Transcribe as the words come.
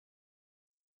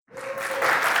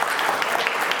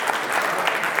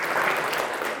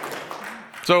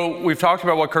So we've talked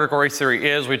about what critical race theory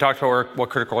is. We talked about what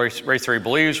critical race theory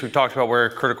believes. We've talked about where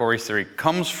critical race theory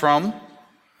comes from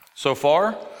so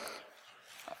far,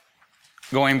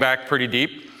 going back pretty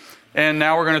deep. And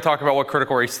now we're going to talk about what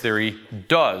critical race theory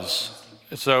does.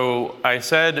 So I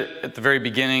said at the very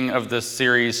beginning of this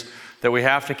series that we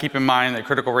have to keep in mind that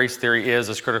critical race theory is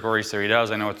as critical race theory does.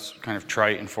 I know it's kind of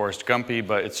trite and Forrest Gumpy,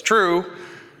 but it's true.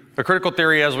 The critical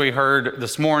theory, as we heard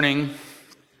this morning,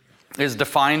 is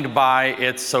defined by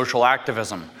its social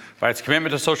activism, by its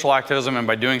commitment to social activism, and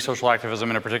by doing social activism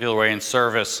in a particular way in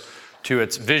service to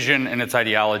its vision and its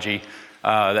ideology.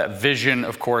 That vision,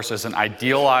 of course, is an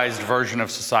idealized version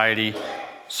of society,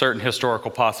 certain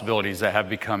historical possibilities that have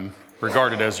become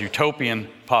regarded as utopian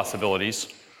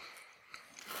possibilities.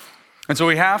 And so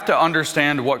we have to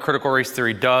understand what critical race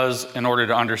theory does in order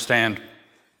to understand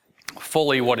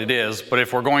fully what it is. But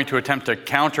if we're going to attempt to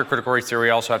counter critical race theory, we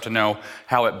also have to know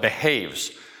how it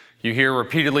behaves. You hear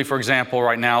repeatedly, for example,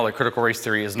 right now that critical race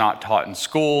theory is not taught in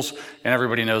schools, and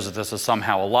everybody knows that this is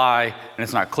somehow a lie, and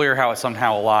it's not clear how it's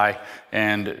somehow a lie,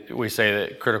 and we say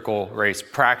that critical race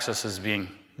praxis is being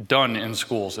done in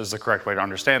schools is the correct way to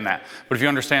understand that. But if you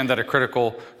understand that a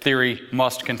critical theory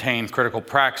must contain critical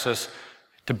praxis,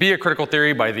 to be a critical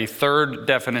theory by the third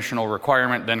definitional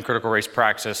requirement, then critical race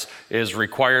praxis is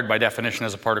required by definition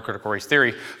as a part of critical race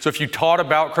theory. So if you taught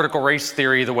about critical race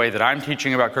theory the way that I'm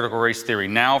teaching about critical race theory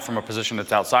now, from a position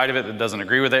that's outside of it, that doesn't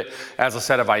agree with it, as a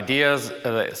set of ideas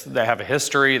that have a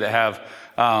history, that have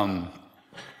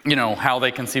how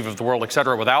they conceive of the world,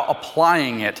 etc., without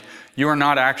applying it, you are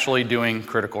not actually doing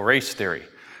critical race theory.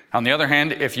 On the other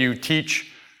hand, if you teach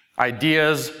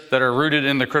ideas that are rooted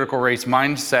in the critical race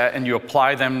mindset and you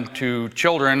apply them to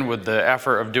children with the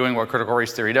effort of doing what critical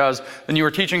race theory does, then you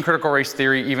are teaching critical race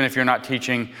theory even if you're not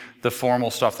teaching the formal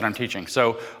stuff that I'm teaching.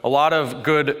 So a lot of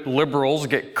good liberals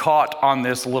get caught on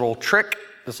this little trick,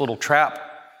 this little trap,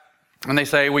 and they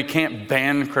say we can't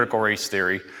ban critical race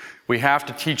theory. We have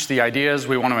to teach the ideas.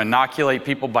 We want to inoculate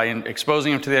people by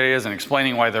exposing them to the ideas and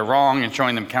explaining why they're wrong and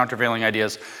showing them countervailing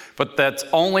ideas. But that's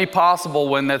only possible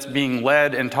when that's being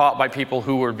led and taught by people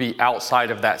who would be outside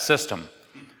of that system.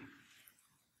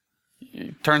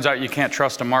 It turns out you can't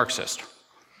trust a Marxist.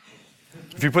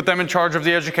 If you put them in charge of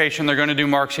the education, they're going to do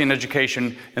Marxian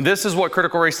education. And this is what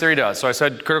critical race theory does. So I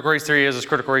said critical race theory is as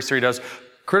critical race theory does.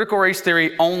 Critical race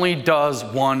theory only does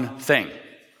one thing.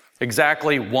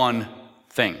 Exactly one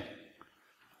thing.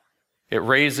 It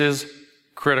raises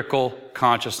critical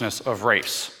consciousness of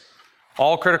race.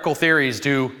 All critical theories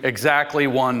do exactly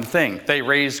one thing. They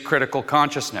raise critical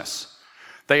consciousness.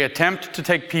 They attempt to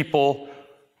take people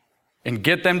and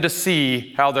get them to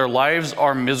see how their lives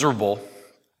are miserable,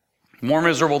 more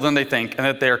miserable than they think, and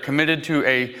that they are committed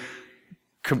to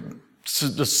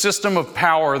the system of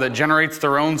power that generates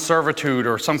their own servitude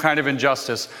or some kind of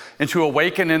injustice, and to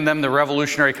awaken in them the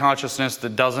revolutionary consciousness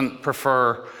that doesn't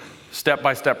prefer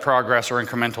step-by-step progress or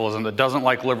incrementalism, that doesn't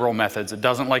like liberal methods, it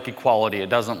doesn't like equality, it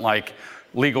doesn't like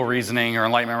legal reasoning or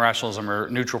Enlightenment rationalism or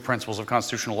neutral principles of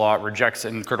constitutional law. It rejects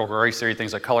in critical race theory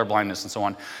things like colorblindness and so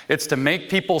on. It's to make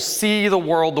people see the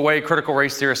world the way critical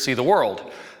race theorists see the world.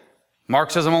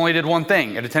 Marxism only did one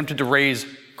thing. It attempted to raise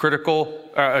critical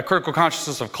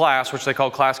consciousness of class, which they call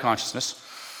class consciousness.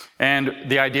 And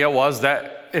the idea was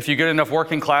that if you get enough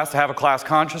working class to have a class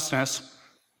consciousness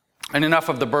and enough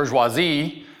of the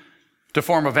bourgeoisie to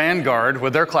form a vanguard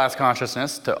with their class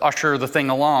consciousness to usher the thing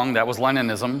along. That was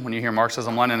Leninism. When you hear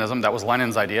Marxism, Leninism, that was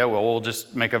Lenin's idea. Well, we'll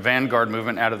just make a vanguard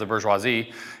movement out of the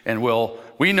bourgeoisie, and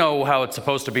we know how it's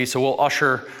supposed to be, so we'll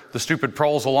usher the stupid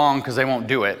proles along because they won't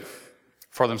do it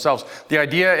for themselves. The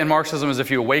idea in Marxism is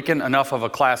if you awaken enough of a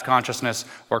class consciousness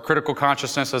or critical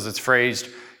consciousness, as it's phrased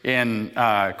in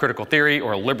critical theory,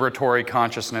 or liberatory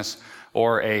consciousness,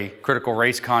 or a critical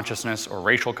race consciousness or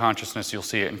racial consciousness, you'll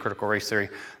see it in critical race theory,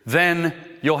 then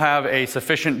you'll have a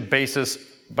sufficient basis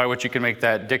by which you can make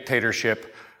that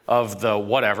dictatorship of the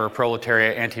whatever,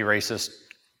 proletariat, anti-racist,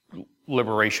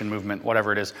 liberation movement,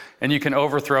 whatever it is, and you can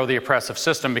overthrow the oppressive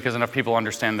system because enough people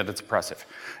understand that it's oppressive.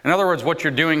 In other words, what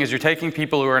you're doing is you're taking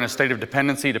people who are in a state of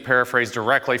dependency, to paraphrase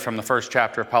directly from the first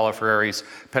chapter of Paulo Freire's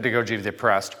Pedagogy of the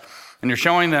Oppressed, and you're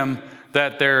showing them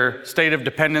that their state of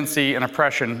dependency and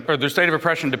oppression, or their state of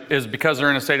oppression is because they're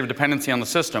in a state of dependency on the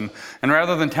system. And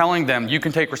rather than telling them you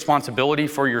can take responsibility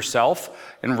for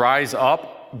yourself and rise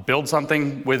up, build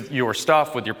something with your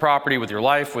stuff, with your property, with your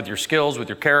life, with your skills, with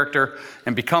your character,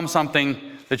 and become something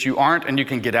that you aren't, and you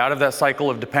can get out of that cycle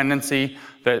of dependency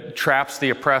that traps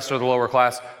the oppressed or the lower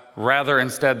class, rather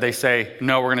instead they say,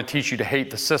 no, we're going to teach you to hate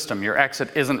the system. Your exit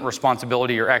isn't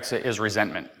responsibility, your exit is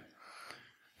resentment.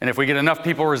 And if we get enough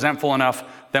people resentful enough,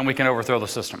 then we can overthrow the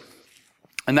system.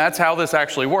 And that's how this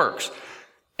actually works.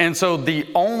 And so the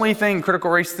only thing critical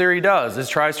race theory does is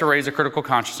tries to raise a critical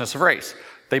consciousness of race.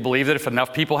 They believe that if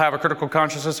enough people have a critical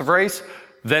consciousness of race,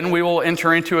 then we will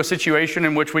enter into a situation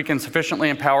in which we can sufficiently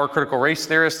empower critical race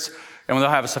theorists, and they'll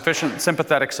have a sufficient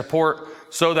sympathetic support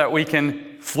so that we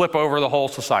can flip over the whole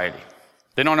society.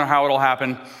 They don't know how it'll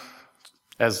happen.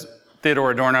 As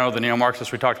Theodor Adorno, the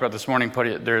neo-Marxist we talked about this morning, put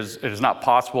it, it is not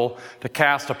possible to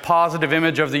cast a positive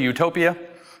image of the utopia.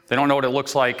 They don't know what it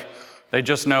looks like. They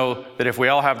just know that if we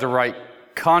all have the right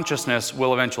consciousness,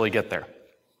 we'll eventually get there.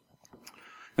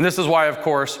 And this is why, of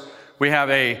course, we have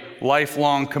a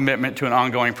lifelong commitment to an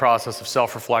ongoing process of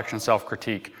self-reflection,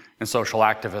 self-critique, and social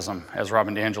activism, as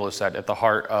Robin DiAngelo said, at the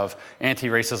heart of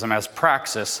anti-racism as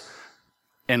praxis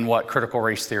in what critical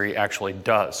race theory actually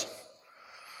does.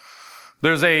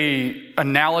 There's an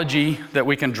analogy that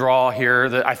we can draw here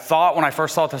that I thought when I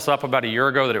first thought this up about a year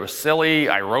ago that it was silly.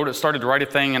 I started to write a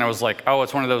thing, and I was like, oh,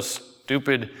 it's one of those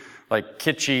stupid, like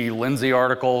kitschy Lindsay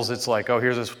articles. It's like, oh,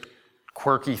 here's this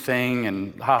quirky thing,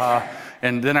 and haha.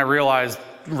 And then I realized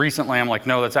recently, I'm like,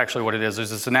 no, that's actually what it is. There's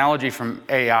this analogy from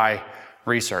AI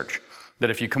research that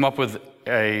if you come up with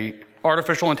a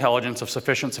artificial intelligence of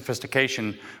sufficient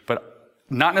sophistication, but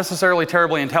not necessarily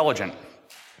terribly intelligent,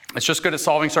 it's just good at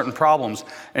solving certain problems,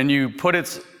 and you put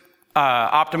its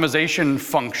optimization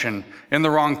function in the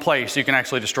wrong place, you can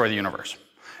actually destroy the universe.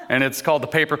 And it's called the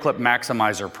paperclip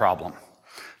maximizer problem.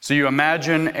 So you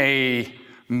imagine a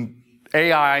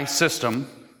AI system.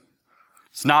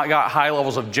 It's not got high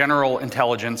levels of general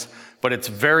intelligence, but it's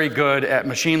very good at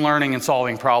machine learning and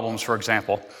solving problems, for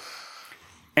example.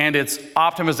 And its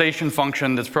optimization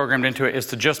function that's programmed into it is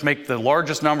to just make the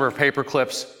largest number of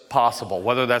paperclips possible,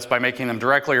 whether that's by making them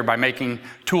directly or by making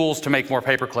tools to make more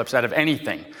paperclips out of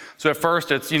anything. So at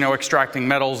first it's, extracting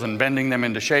metals and bending them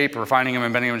into shape, refining them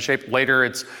and bending them into shape. Later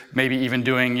it's maybe even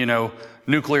doing,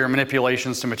 nuclear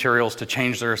manipulations to materials to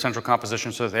change their essential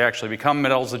composition so that they actually become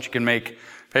metals that you can make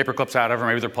paperclips out of, or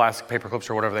maybe they're plastic paperclips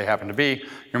or whatever they happen to be.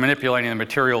 You're manipulating the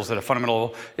materials at a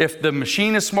fundamental. If the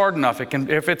machine is smart enough,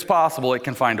 if it's possible, it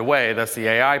can find a way. That's the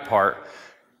AI part.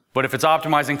 But if its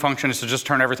optimizing function is to just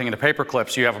turn everything into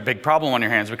paperclips, you have a big problem on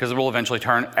your hands because it will eventually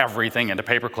turn everything into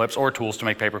paperclips or tools to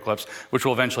make paperclips, which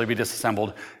will eventually be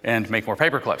disassembled and make more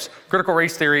paperclips. Critical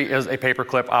race theory is a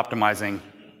paperclip optimizing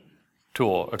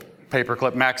tool, a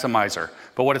paperclip maximizer.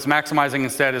 But what it's maximizing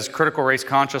instead is critical race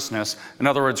consciousness, in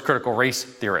other words, critical race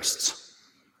theorists.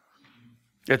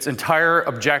 Its entire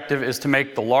objective is to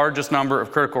make the largest number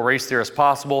of critical race theorists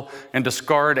possible and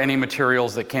discard any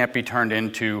materials that can't be turned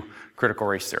into critical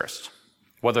race theorists,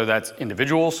 whether that's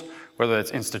individuals, whether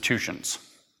that's institutions.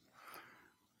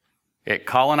 It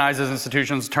colonizes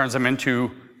institutions, turns them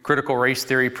into critical race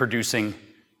theory producing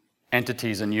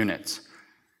entities and units.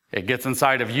 It gets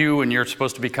inside of you and you're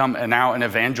supposed to become now an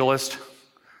evangelist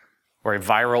or a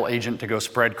viral agent to go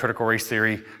spread critical race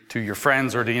theory to your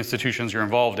friends or the institutions you're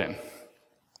involved in.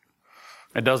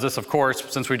 It does this, of course,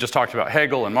 since we just talked about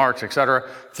Hegel and Marx, et cetera,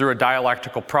 through a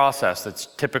dialectical process that's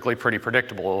typically pretty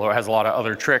predictable, although it has a lot of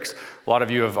other tricks. A lot of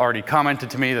you have already commented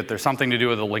to me that there's something to do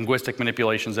with the linguistic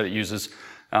manipulations that it uses.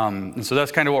 And so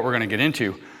that's kind of what we're going to get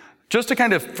into. Just to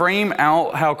kind of frame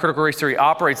out how critical race theory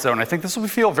operates, though, and I think this will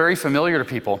feel very familiar to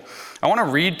people, I want to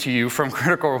read to you from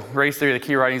Critical Race Theory, the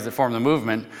Key Writings That Form the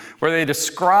Movement, where they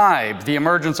describe the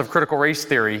emergence of critical race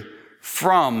theory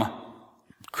from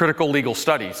critical legal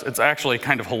studies. It's actually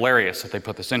kind of hilarious that they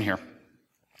put this in here.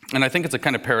 And I think it's a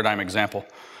kind of paradigm example.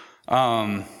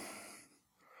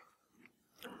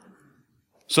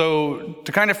 So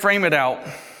to kind of frame it out,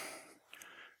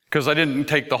 because I didn't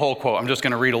take the whole quote, I'm just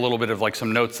going to read a little bit of like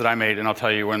some notes that I made, and I'll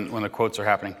tell you when the quotes are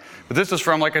happening. But this is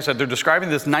from, like I said, they're describing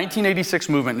this 1986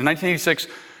 movement. In 1986,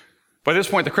 by this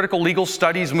point, the critical legal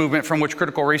studies movement from which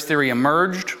critical race theory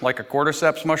emerged, like a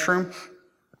cordyceps mushroom,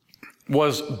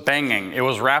 was banging. It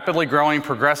was rapidly growing.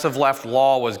 Progressive left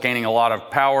law was gaining a lot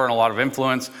of power and a lot of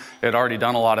influence. It had already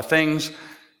done a lot of things.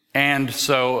 And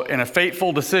so in a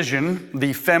fateful decision,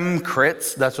 the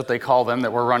femcrits, that's what they call them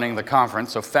that were running the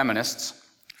conference, so feminist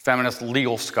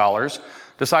legal scholars,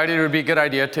 decided it would be a good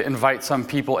idea to invite some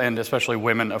people, and especially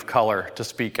women of color, to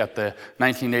speak at the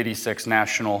 1986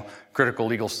 National Critical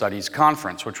Legal Studies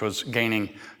Conference, which was gaining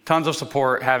tons of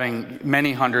support, having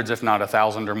many hundreds, if not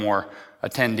 1,000 or more,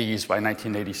 attendees by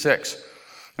 1986.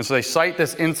 And so they cite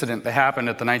this incident that happened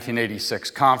at the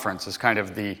 1986 conference as kind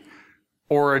of the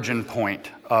origin point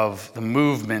of the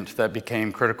movement that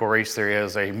became critical race theory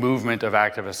as a movement of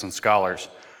activists and scholars.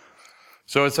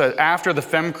 So it says, after the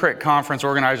FemCrit conference,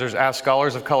 organizers asked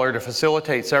scholars of color to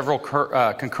facilitate several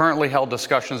concurrently held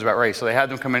discussions about race. So they had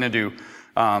them come in and do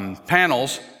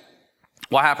panels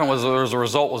What happened was, as a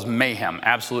result, was mayhem,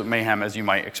 absolute mayhem, as you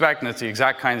might expect, and it's the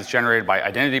exact kind that's generated by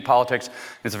identity politics.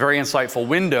 It's a very insightful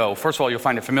window. First of all, you'll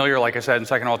find it familiar, like I said, and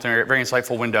second of all, it's a very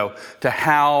insightful window to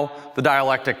how the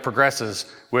dialectic progresses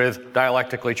with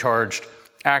dialectically charged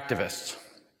activists.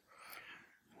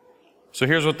 So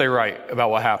here's what they write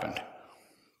about what happened.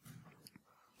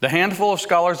 The handful of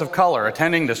scholars of color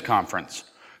attending this conference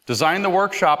designed the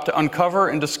workshop to uncover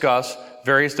and discuss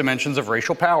various dimensions of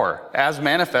racial power, as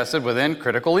manifested within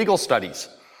critical legal studies.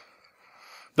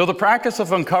 Though the practice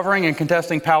of uncovering and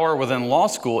contesting power within law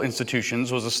school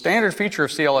institutions was a standard feature of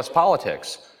CLS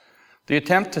politics, the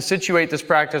attempt to situate this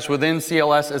practice within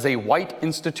CLS as a white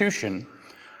institution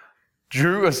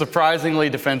drew a surprisingly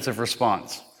defensive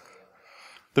response.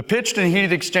 The pitched and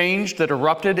heated exchange that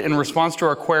erupted in response to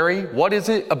our query, what is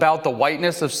it about the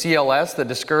whiteness of CLS that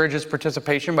discourages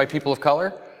participation by people of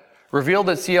color, revealed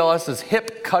that CLS's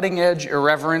hip, cutting-edge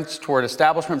irreverence toward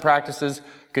establishment practices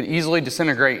could easily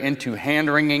disintegrate into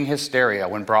hand-wringing hysteria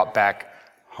when brought back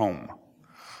home.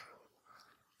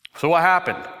 So what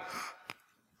happened?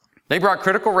 They brought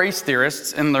critical race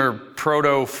theorists in their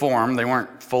proto-form. They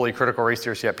weren't fully critical race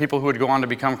theorists yet. People who would go on to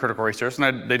become critical race theorists,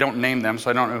 and they don't name them, so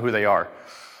I don't know who they are.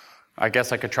 I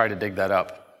guess I could try to dig that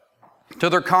up. To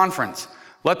their conference,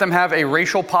 let them have a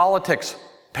racial politics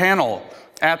panel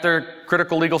at their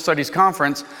critical legal studies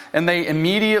conference, and they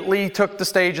immediately took the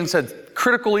stage and said,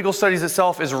 critical legal studies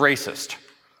itself is racist.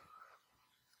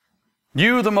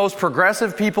 You, the most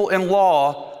progressive people in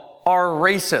law, are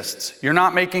racists. You're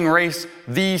not making race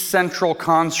the central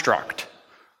construct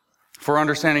for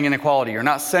understanding inequality. You're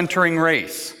not centering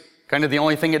race, kind of the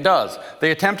only thing it does. They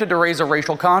attempted to raise a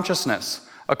racial consciousness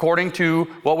according to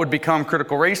what would become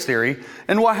critical race theory.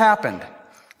 And what happened?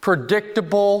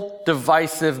 Predictable,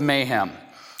 divisive mayhem.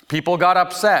 People got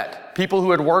upset. People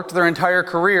who had worked their entire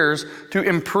careers to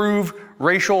improve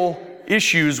racial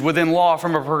issues within law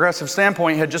from a progressive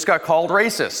standpoint had just got called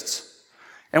racists.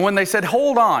 And when they said,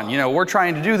 hold on, we're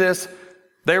trying to do this,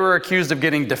 they were accused of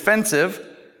getting defensive.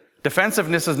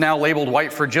 Defensiveness is now labeled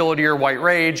white fragility or white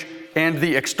rage, and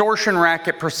the extortion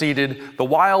racket proceeded. The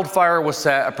wildfire was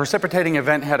set, a precipitating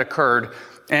event had occurred,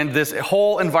 and this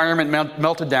whole environment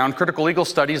melted down. Critical legal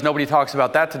studies, nobody talks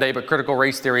about that today, but critical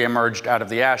race theory emerged out of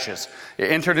the ashes.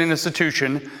 It entered an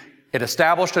institution. It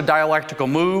established a dialectical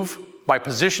move by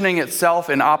positioning itself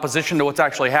in opposition to what's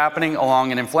actually happening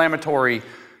along an inflammatory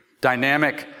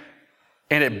dynamic,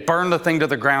 and it burned the thing to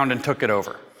the ground and took it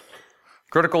over.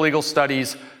 Critical legal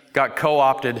studies got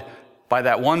co-opted by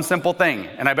that one simple thing.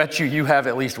 And I bet you have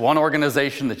at least one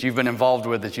organization that you've been involved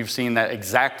with that you've seen that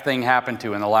exact thing happen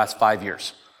to in the last 5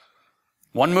 years.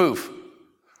 One move.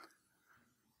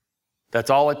 That's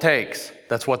all it takes.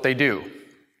 That's what they do.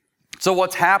 So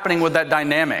what's happening with that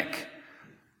dynamic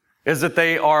is that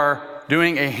they are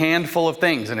doing a handful of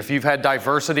things. And if you've had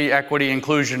diversity, equity,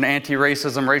 inclusion,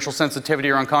 anti-racism, racial sensitivity,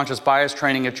 or unconscious bias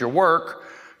training at your work,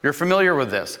 you're familiar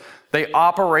with this. They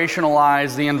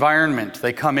operationalize the environment.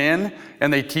 They come in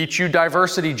and they teach you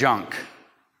diversity junk.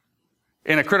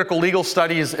 In a critical legal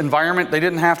studies environment, they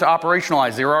didn't have to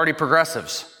operationalize. They were already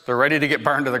progressives. They're ready to get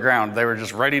burned to the ground. They were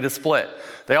just ready to split.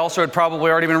 They also had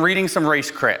probably already been reading some race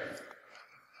crit.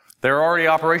 They're already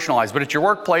operationalized. But at your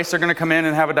workplace, they're going to come in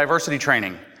and have a diversity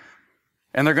training.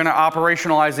 And they're going to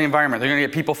operationalize the environment. They're going to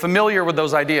get people familiar with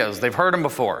those ideas. They've heard them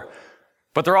before.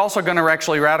 But they're also going to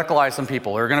actually radicalize some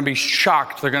people. They're going to be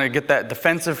shocked. They're going to get that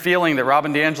defensive feeling that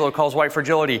Robin DiAngelo calls white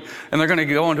fragility. And they're going to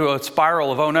go into a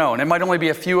spiral of, oh no. And it might only be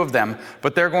a few of them,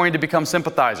 but they're going to become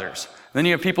sympathizers. Then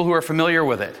you have people who are familiar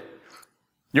with it.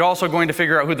 You're also going to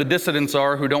figure out who the dissidents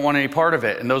are who don't want any part of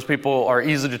it. And those people are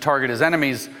easy to target as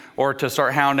enemies or to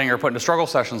start hounding or put into struggle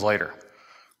sessions later.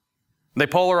 They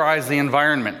polarize the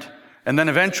environment. And then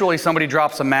eventually somebody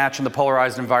drops a match in the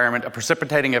polarized environment. A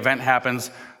precipitating event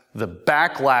happens. The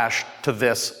backlash to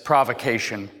this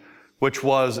provocation, which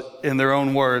was, in their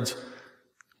own words,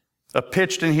 a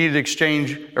pitched and heated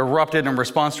exchange erupted in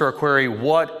response to our query,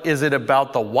 what is it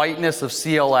about the whiteness of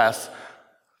CLS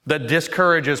that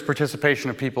discourages participation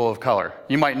of people of color?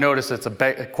 You might notice it's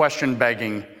a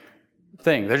question-begging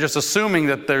thing. They're just assuming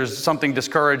that there's something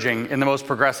discouraging in the most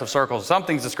progressive circles.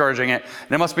 Something's discouraging it,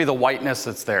 and it must be the whiteness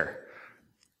that's there.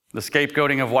 The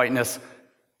scapegoating of whiteness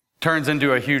turns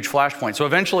into a huge flashpoint. So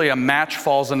eventually a match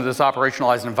falls into this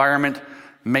operationalized environment.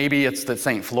 Maybe it's that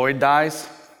St. Floyd dies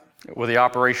with the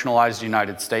operationalized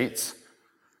United States.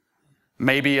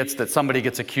 Maybe it's that somebody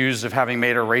gets accused of having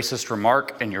made a racist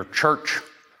remark in your church.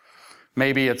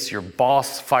 Maybe it's your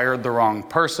boss fired the wrong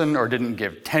person or didn't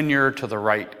give tenure to the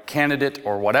right candidate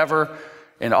or whatever.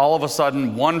 and all of a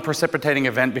sudden one precipitating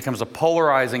event becomes a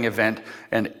polarizing event,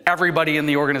 and everybody in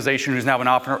the organization who's now been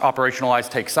operationalized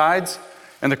takes sides,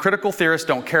 and the critical theorists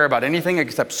don't care about anything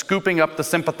except scooping up the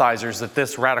sympathizers that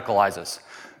this radicalizes.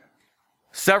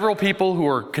 Several people who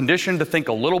are conditioned to think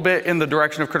a little bit in the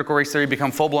direction of critical race theory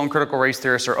become full-blown critical race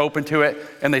theorists, are open to it,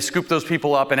 and they scoop those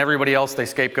people up, and everybody else they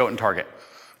scapegoat and target.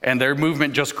 And their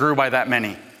movement just grew by that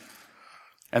many.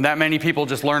 And that many people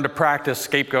just learned to practice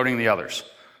scapegoating the others.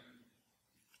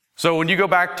 So when you go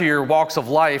back to your walks of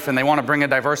life and they want to bring a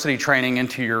diversity training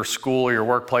into your school or your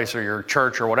workplace or your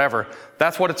church or whatever,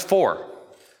 that's what it's for.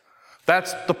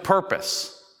 That's the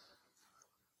purpose.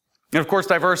 And of course,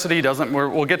 diversity doesn't,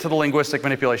 we'll get to the linguistic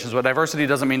manipulations, but diversity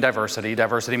doesn't mean diversity.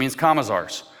 Diversity means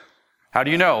commissars. How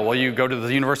do you know? Well, you go to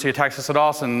the University of Texas at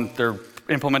Austin, they're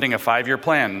implementing a 5-year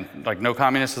plan. Like, no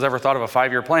communist has ever thought of a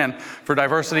 5-year plan for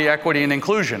diversity, equity, and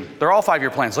inclusion. They're all 5-year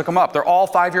plans. Look them up. They're all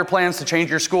 5-year plans to change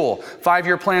your school,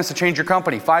 5-year plans to change your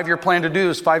company, 5-year plan to do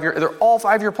this, they're all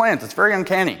 5-year plans. It's very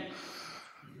uncanny.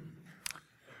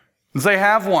 They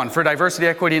have one for diversity,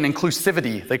 equity, and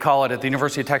inclusivity, they call it, at the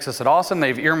University of Texas at Austin.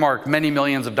 They've earmarked many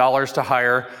millions of dollars to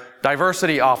hire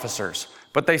diversity officers.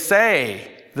 But they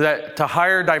say that to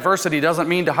hire diversity doesn't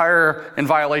mean to hire in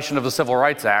violation of the Civil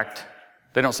Rights Act.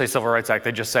 They don't say Civil Rights Act,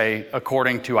 they just say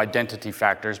according to identity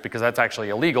factors, because that's actually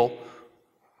illegal.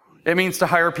 It means to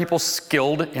hire people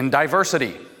skilled in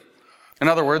diversity. In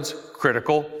other words,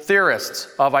 critical theorists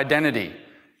of identity,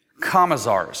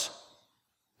 commissars,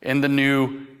 in the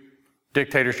new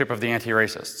dictatorship of the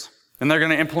anti-racists. And they're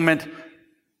going to implement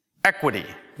equity,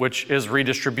 which is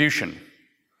redistribution.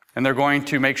 And they're going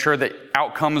to make sure that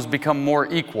outcomes become more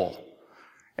equal.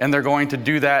 And they're going to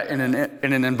do that in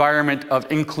an environment of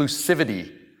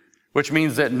inclusivity, which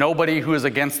means that nobody who is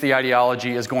against the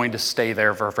ideology is going to stay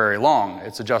there for very long.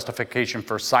 It's a justification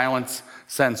for silence,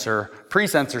 censor,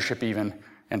 pre-censorship even,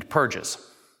 and purges.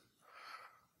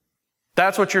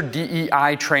 That's what your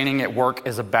DEI training at work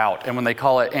is about. And when they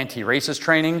call it anti-racist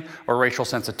training or racial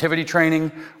sensitivity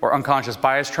training or unconscious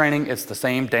bias training, it's the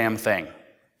same damn thing.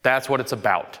 That's what it's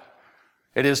about.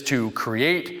 It is to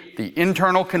create the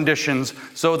internal conditions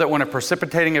so that when a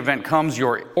precipitating event comes,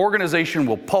 your organization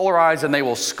will polarize and they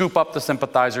will scoop up the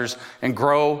sympathizers and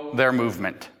grow their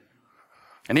movement.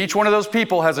 And each one of those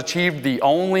people has achieved the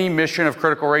only mission of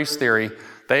critical race theory.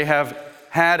 They have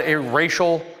had a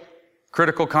racial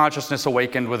critical consciousness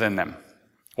awakened within them.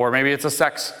 Or maybe it's a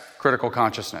sex critical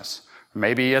consciousness.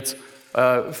 Maybe it's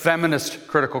a feminist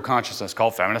critical consciousness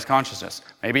called feminist consciousness.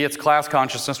 Maybe it's class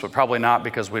consciousness, but probably not,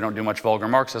 because we don't do much vulgar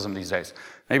Marxism these days.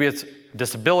 Maybe it's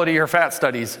disability or fat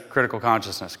studies critical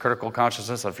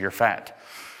consciousness of your fat.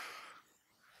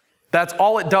 That's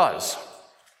all it does.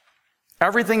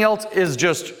 Everything else is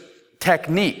just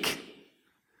technique.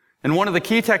 And one of the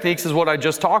key techniques is what I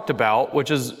just talked about, which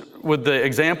is with the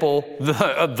example,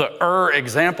 the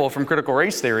example from critical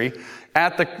race theory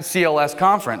at the CLS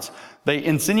conference. They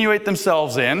insinuate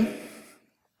themselves in.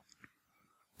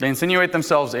 They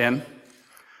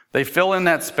fill in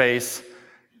that space.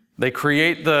 They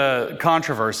create the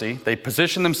controversy. They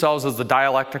position themselves as the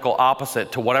dialectical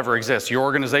opposite to whatever exists. Your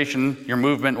organization, your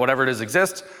movement, whatever it is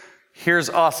exists. Here's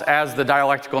us as the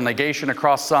dialectical negation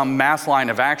across some mass line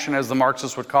of action, as the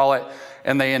Marxists would call it,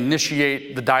 and they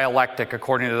initiate the dialectic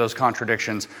according to those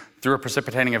contradictions through a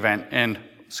precipitating event and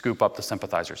scoop up the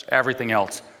sympathizers. Everything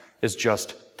else is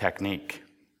just technique.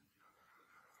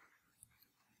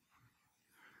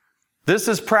 This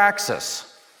is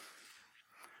praxis.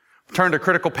 Turn to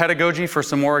critical pedagogy for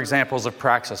some more examples of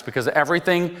praxis, because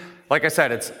everything, like I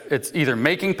said, it's either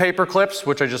making paper clips,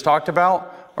 which I just talked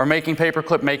about, or making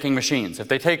paperclip making machines. If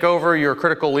they take over your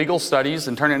critical legal studies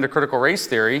and turn it into critical race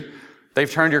theory, they've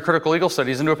turned your critical legal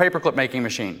studies into a paperclip making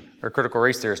machine, or critical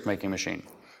race theorist making machine.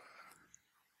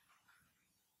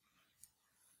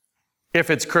 If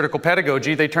it's critical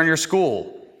pedagogy, they turn your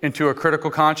school into a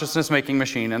critical consciousness making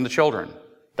machine and the children.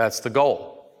 That's the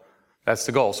goal. That's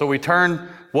the goal. So we turn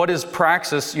what is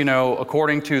praxis,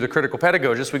 according to the critical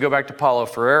pedagogist. We go back to Paulo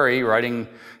Freire, writing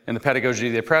in The Pedagogy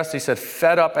of the Oppressed. He said,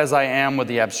 "Fed up as I am with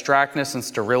the abstractness and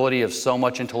sterility of so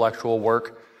much intellectual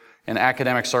work in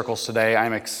academic circles today, I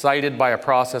am excited by a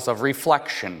process of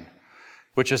reflection,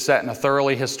 which is set in a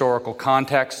thoroughly historical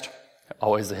context."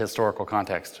 Always the historical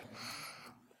context.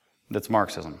 That's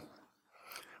Marxism.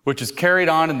 "Which is carried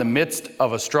on in the midst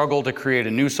of a struggle to create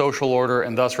a new social order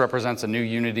and thus represents a new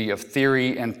unity of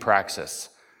theory and praxis."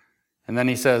 And then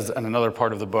he says in another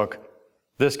part of the book,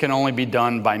 "This can only be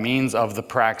done by means of the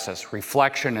praxis,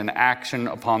 reflection and action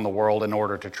upon the world in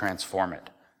order to transform it."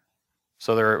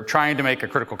 So they're trying to make a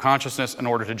critical consciousness in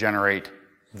order to generate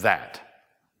that.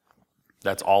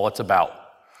 That's all it's about.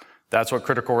 That's what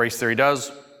critical race theory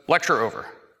does. Lecture over.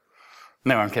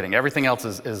 No, I'm kidding. Everything else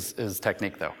is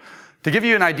technique, though. To give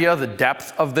you an idea of the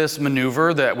depth of this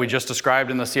maneuver that we just described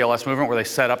in the CLS movement, where they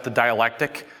set up the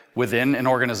dialectic within an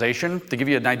organization, to give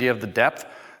you an idea of the depth,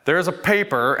 there is a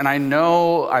paper, and I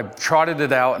know I've trotted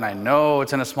it out, and I know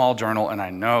it's in a small journal, and I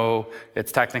know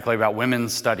it's technically about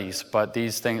women's studies, but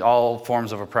these things, all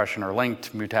forms of oppression are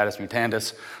linked, mutatis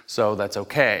mutandis, so that's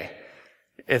okay.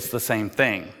 It's the same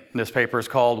thing. This paper is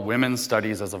called Women's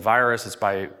Studies as a Virus. It's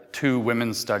by two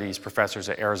women's studies professors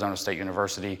at Arizona State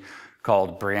University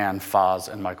called Brianne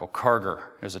Foz and Michael Karger.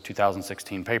 It was a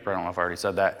 2016 paper. I don't know if I already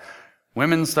said that.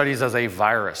 Women's Studies as a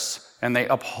Virus. And they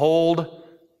uphold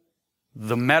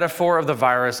the metaphor of the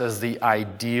virus as the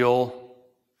ideal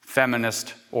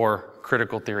feminist or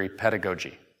critical theory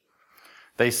pedagogy.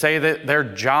 They say that their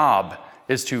job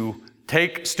is to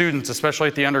take students, especially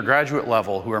at the undergraduate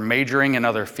level, who are majoring in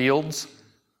other fields,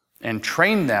 and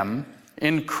train them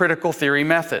in critical theory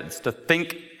methods, to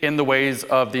think in the ways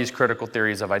of these critical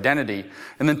theories of identity,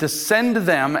 and then to send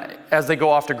them, as they go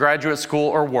off to graduate school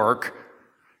or work,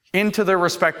 into their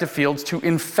respective fields to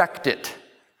infect it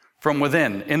from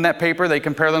within. In that paper, they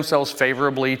compare themselves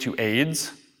favorably to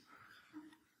AIDS.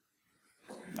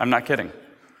 I'm not kidding.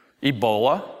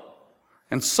 Ebola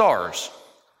and SARS.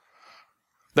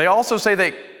 They also say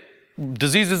that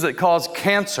diseases that cause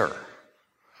cancer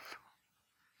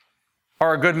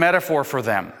are a good metaphor for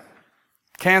them.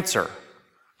 Cancer.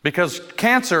 Because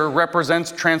cancer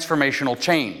represents transformational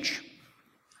change.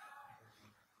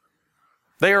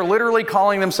 They are literally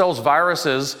calling themselves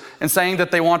viruses and saying that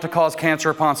they want to cause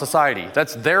cancer upon society.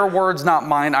 That's their words, not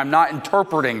mine. I'm not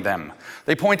interpreting them.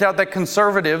 They point out that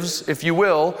conservatives, if you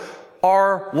will,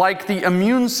 are like the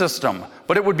immune system,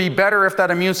 but it would be better if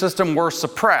that immune system were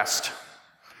suppressed,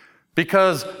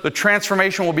 because the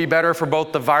transformation will be better for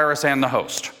both the virus and the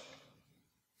host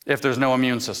if there's no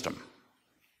immune system.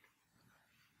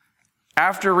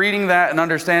 After reading that and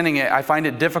understanding it, I find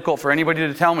it difficult for anybody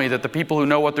to tell me that the people who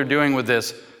know what they're doing with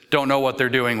this don't know what they're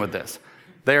doing with this.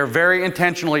 They are very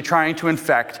intentionally trying to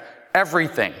infect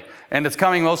everything, and it's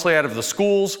coming mostly out of the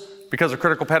schools because of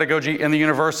critical pedagogy, and the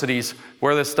universities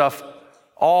where this stuff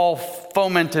all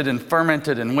fomented and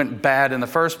fermented and went bad in the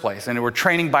first place. And we're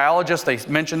training biologists, they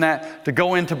mentioned that, to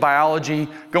go into biology,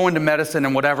 go into medicine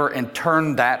and whatever, and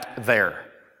turn that there.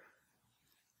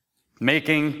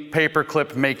 Making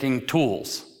paperclip making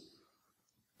tools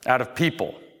out of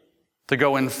people to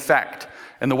go infect.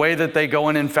 And the way that they go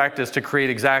and infect is to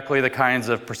create exactly the kinds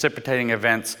of precipitating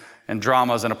events and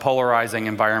dramas in a polarizing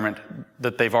environment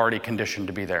that they've already conditioned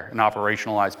to be there, an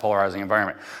operationalized polarizing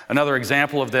environment. Another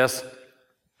example of this,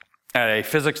 at a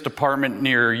physics department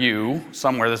near you,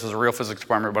 somewhere, this is a real physics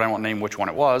department, but I won't name which one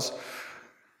it was,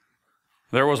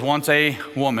 there was once a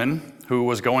woman who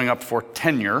was going up for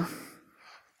tenure.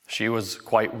 She was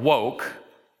quite woke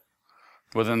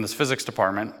within this physics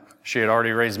department. She had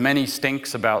already raised many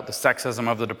stinks about the sexism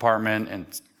of the department and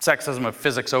sexism of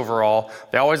physics overall.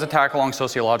 They always attack along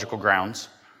sociological grounds.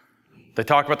 They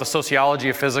talk about the sociology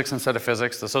of physics instead of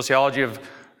physics, the sociology of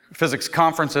physics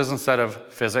conferences instead of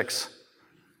physics,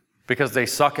 because they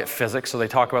suck at physics, so they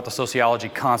talk about the sociology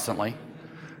constantly.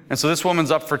 And so this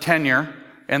woman's up for tenure,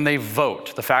 and they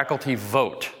vote. The faculty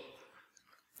vote.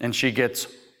 And she gets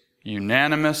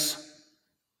unanimous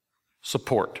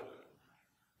support.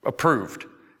 Approved.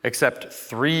 Except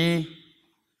 3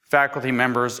 faculty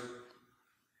members,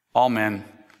 all men,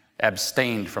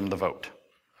 abstained from the vote.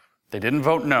 They didn't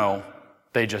vote no,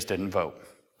 they just didn't vote.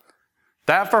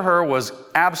 That for her was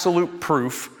absolute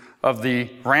proof of the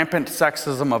rampant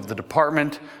sexism of the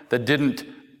department that didn't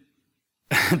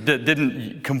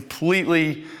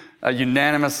completely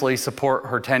unanimously support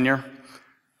her tenure.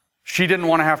 She didn't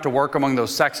want to have to work among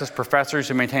those sexist professors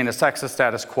who maintained a sexist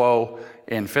status quo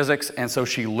in physics, and so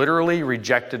she literally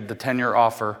rejected the tenure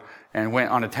offer and went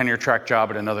on a tenure track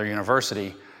job at another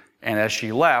university. And as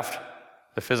she left,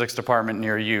 the physics department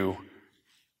near you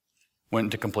went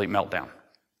into complete meltdown,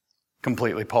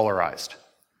 completely polarized.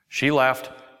 She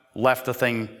left the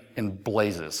thing in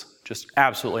blazes, just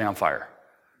absolutely on fire.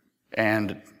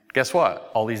 And guess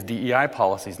what? All these DEI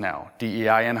policies now,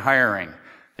 DEI in hiring.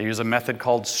 They use a method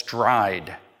called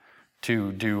STRIDE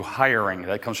to do hiring.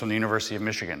 That comes from the University of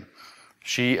Michigan.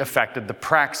 She affected the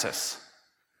praxis.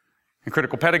 In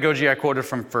critical pedagogy, I quoted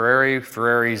from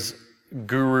Ferreri's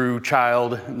guru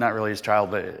child, not really his child,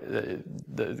 but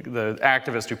the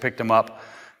activist who picked him up,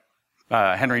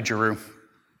 Henry Giroux,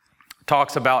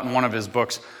 talks about in one of his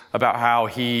books about how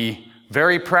he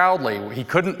very proudly, he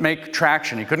couldn't make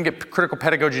traction, he couldn't get critical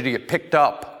pedagogy to get picked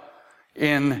up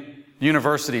in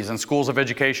universities and schools of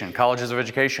education, colleges of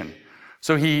education,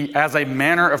 So he, as a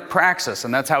manner of praxis,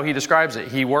 and that's how he describes it,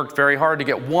 he worked very hard to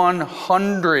get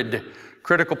 100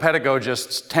 critical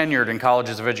pedagogists tenured in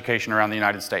colleges of education around the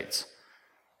United States.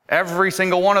 Every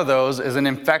single one of those is an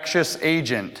infectious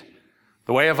agent.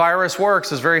 The way a virus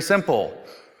works is very simple.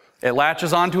 It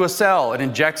latches onto a cell, it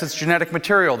injects its genetic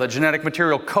material. That genetic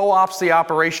material co-opts the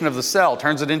operation of the cell,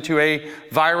 turns it into a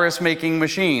virus-making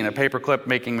machine, a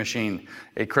paperclip-making machine,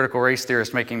 a critical race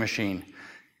theorist-making machine.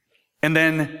 And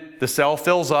then the cell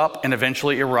fills up and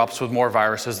eventually erupts with more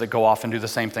viruses that go off and do the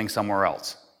same thing somewhere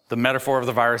else. The metaphor of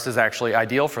the virus is actually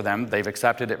ideal for them. They've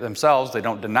accepted it themselves. They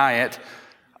don't deny it.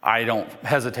 I don't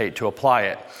hesitate to apply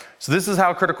it. So this is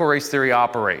how critical race theory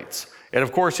operates. It,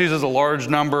 of course, uses a large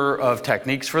number of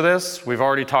techniques for this. We've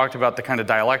already talked about the kind of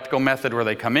dialectical method where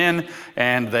they come in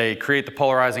and they create the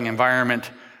polarizing environment.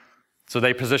 So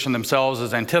they position themselves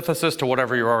as antithesis to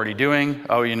whatever you're already doing.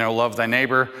 Oh, love thy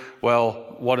neighbor.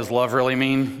 Well, what does love really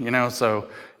mean?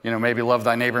 Maybe love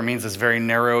thy neighbor means this very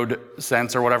narrowed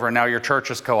sense or whatever. And now your church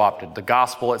is co-opted. The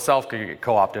gospel itself could get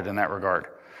co-opted in that regard.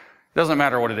 It doesn't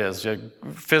matter what it is.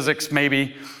 Physics,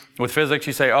 maybe. With physics,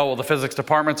 you say, oh, well, the physics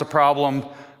department's a problem.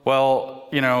 Well,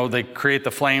 they create the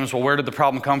flames. Well, where did the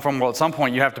problem come from? Well, at some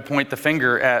point, you have to point the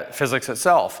finger at physics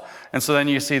itself. And so then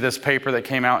you see this paper that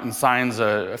came out in Science,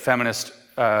 a feminist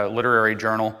literary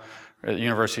journal at the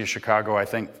University of Chicago, I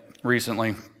think,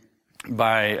 recently,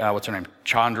 by,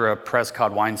 Chandra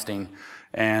Prescott-Weinstein.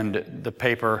 And the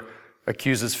paper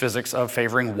accuses physics of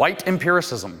favoring white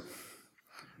empiricism.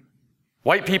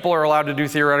 White people are allowed to do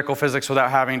theoretical physics without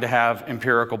having to have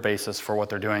empirical basis for what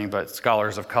they're doing, but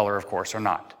scholars of color, of course, are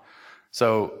not.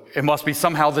 So it must be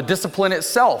somehow the discipline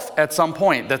itself at some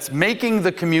point that's making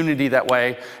the community that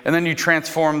way, and then you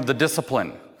transform the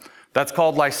discipline. That's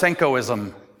called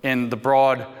Lysenkoism in the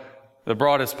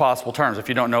broadest possible terms. If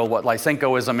you don't know what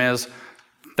Lysenkoism is,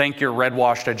 thank your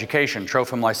red-washed education.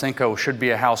 Trofim Lysenko should be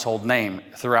a household name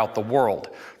throughout the world.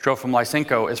 Trofim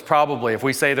Lysenko is probably, if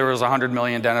we say there was 100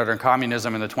 million dead under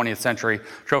communism in the 20th century,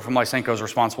 Trofim Lysenko is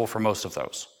responsible for most of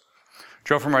those.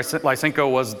 Trofim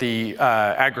Lysenko was the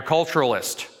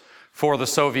agriculturalist for the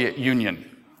Soviet Union.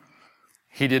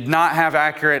 He did not have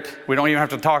accurate, we don't even have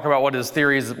to talk about what his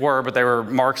theories were, but they were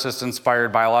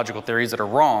Marxist-inspired biological theories that are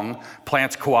wrong.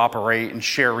 Plants cooperate and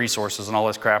share resources and all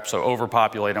this crap, so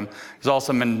overpopulate them. He's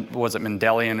also, was it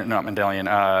Mendelian? Not Mendelian,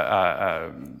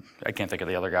 I can't think of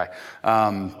the other guy.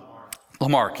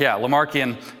 Lamarck, yeah,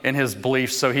 Lamarckian in his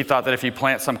beliefs. So he thought that if you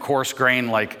plant some coarse grain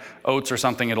like oats or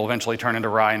something, it'll eventually turn into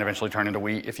rye and eventually turn into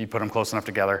wheat if you put them close enough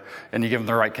together and you give them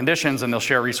the right conditions, and they'll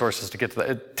share resources to get to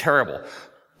the, terrible.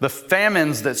 The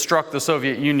famines that struck the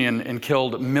Soviet Union and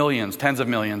killed millions, tens of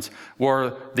millions,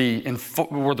 were the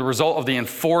result of the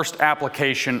enforced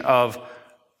application of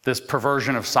this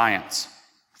perversion of science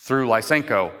through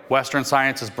Lysenko. Western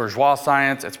science is bourgeois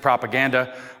science, it's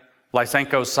propaganda.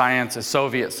 Lysenko's science is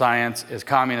Soviet science, is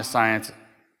communist science,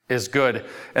 is good.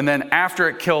 And then after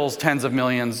it kills tens of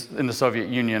millions in the Soviet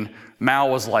Union, Mao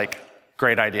was like,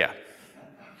 great idea.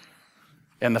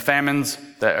 And the famines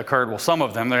that occurred, well, some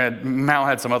of them, Mao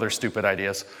had some other stupid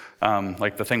ideas,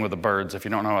 like the thing with the birds. If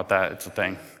you don't know about that, it's a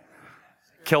thing.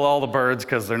 Kill all the birds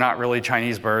because they're not really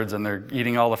Chinese birds and they're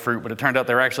eating all the fruit, but it turned out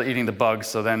they were actually eating the bugs.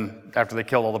 So then after they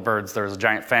killed all the birds, there was a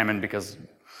giant famine because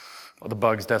the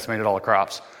bugs decimated all the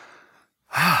crops.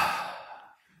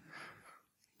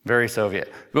 Very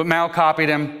Soviet. But Mao copied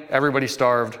him. Everybody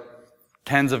starved.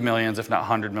 Tens of millions, if not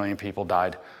 100 million people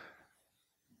died.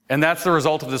 And that's the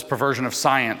result of this perversion of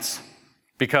science,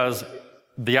 because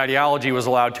the ideology was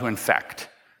allowed to infect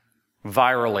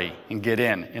virally and get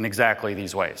in exactly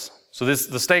these ways. So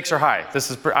the stakes are high.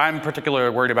 I'm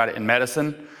particularly worried about it in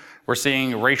medicine. We're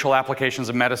seeing racial applications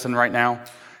of medicine right now.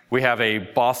 We have a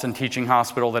Boston teaching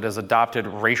hospital that has adopted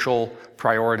racial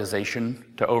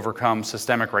prioritization to overcome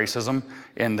systemic racism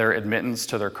in their admittance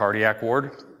to their cardiac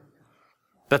ward.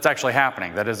 That's actually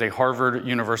happening. That is a Harvard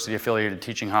University-affiliated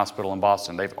teaching hospital in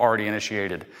Boston. They've already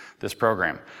initiated this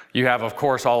program. You have, of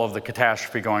course, all of the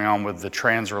catastrophe going on with the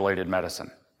trans-related medicine.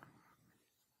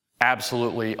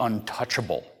 Absolutely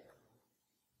untouchable.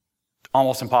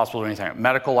 Almost impossible to do anything.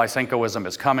 Medical Lysenkoism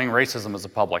is coming. Racism is a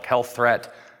public health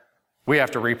threat. We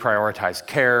have to reprioritize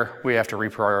care. We have to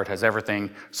reprioritize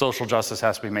everything. Social justice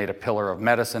has to be made a pillar of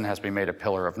medicine, has to be made a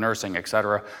pillar of nursing,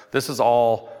 etc. This is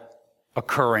all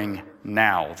occurring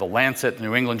now. The Lancet, the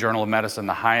New England Journal of Medicine,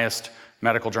 the highest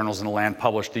medical journals in the land,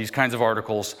 publish these kinds of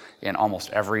articles in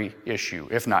almost every issue,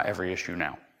 if not every issue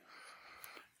now.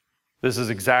 This is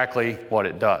exactly what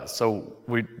it does. So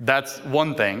that's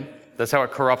one thing. That's how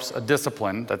it corrupts a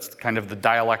discipline. That's kind of the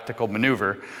dialectical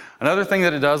maneuver. Another thing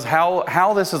that it does,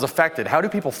 how this is affected, how do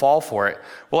people fall for it?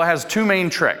 Well, it has two main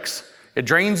tricks. It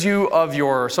drains you of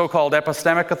your so-called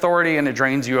epistemic authority, and it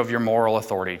drains you of your moral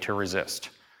authority to resist.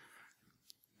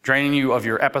 Draining you of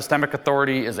your epistemic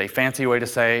authority is a fancy way to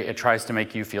say it tries to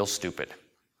make you feel stupid.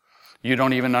 You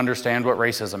don't even understand what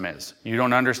racism is. You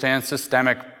don't understand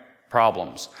systemic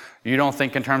problems. You don't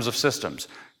think in terms of systems.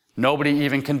 Nobody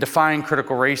even can define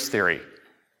critical race theory.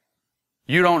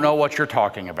 You don't know what you're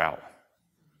talking about.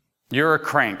 You're a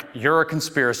crank. You're a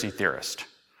conspiracy theorist.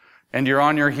 And you're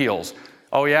on your heels.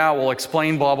 Oh yeah, well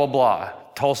explain blah, blah, blah.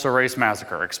 Tulsa Race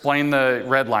Massacre. Explain the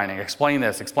redlining. Explain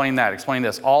this, explain that, explain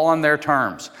this. All on their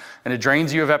terms. And it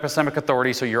drains you of epistemic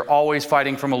authority, so you're always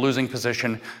fighting from a losing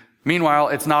position. Meanwhile,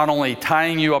 it's not only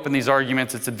tying you up in these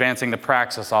arguments, it's advancing the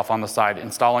praxis off on the side,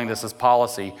 installing this as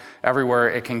policy everywhere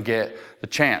it can get the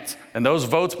chance. And those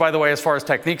votes, by the way, as far as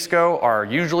techniques go, are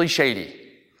usually shady.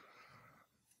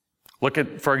 Look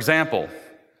at, for example,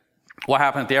 what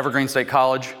happened at the Evergreen State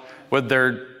College with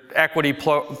their equity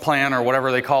plan or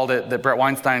whatever they called it that Brett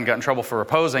Weinstein got in trouble for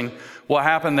opposing. What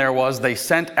happened there was they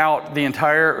sent out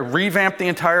revamped the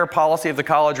entire policy of the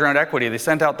college around equity. They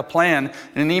sent out the plan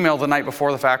in an email the night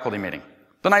before the faculty meeting.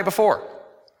 The night before.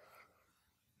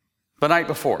 The night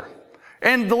before.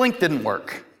 And the link didn't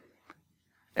work.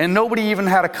 And nobody even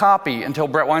had a copy until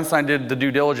Brett Weinstein did the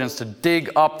due diligence to dig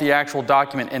up the actual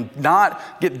document and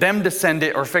not get them to send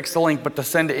it or fix the link, but to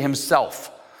send it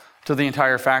himself to the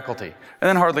entire faculty. And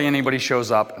then hardly anybody shows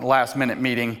up in a last-minute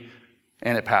meeting,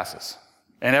 and it passes.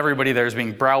 And everybody there is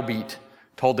being browbeat,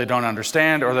 told they don't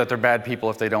understand, or that they're bad people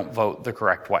if they don't vote the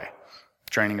correct way.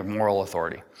 Draining of moral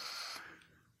authority.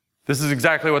 This is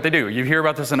exactly what they do. You hear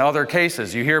about this in other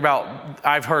cases. You hear about,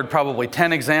 I've heard probably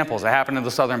 10 examples. It happened in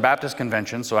the Southern Baptist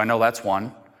Convention, so I know that's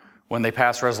one. When they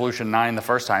passed Resolution 9 the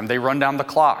first time, they run down the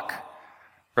clock.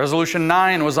 Resolution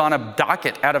 9 was on a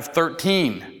docket out of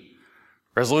 13.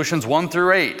 Resolutions 1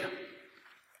 through 8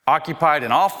 occupied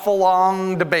an awful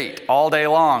long debate all day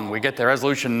long. We get to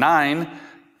Resolution 9,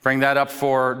 bring that up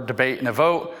for debate and a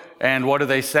vote, and what do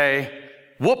they say?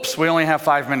 Whoops, we only have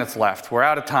 5 minutes left. We're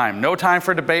out of time. No time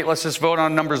for debate. Let's just vote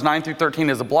on numbers 9 through 13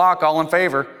 as a block. All in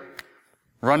favor.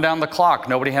 Run down the clock.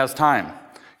 Nobody has time.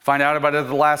 Find out about it at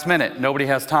the last minute. Nobody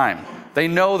has time. They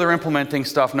know they're implementing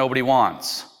stuff nobody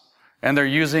wants. And they're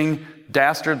using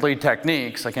dastardly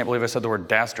techniques, I can't believe I said the word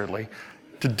dastardly,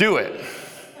 to do it.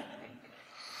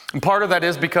 And part of that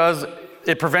is because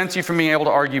it prevents you from being able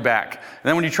to argue back. And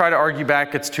then when you try to argue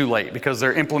back, it's too late because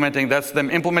that's them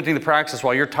implementing the praxis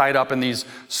while you're tied up in these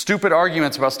stupid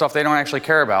arguments about stuff they don't actually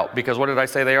care about. Because what did I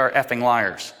say? They are effing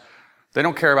liars. They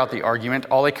don't care about the argument.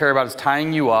 All they care about is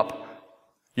tying you up.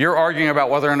 You're arguing about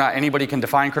whether or not anybody can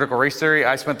define critical race theory.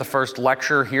 I spent the first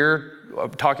lecture here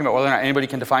talking about whether or not anybody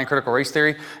can define critical race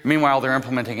theory. Meanwhile, they're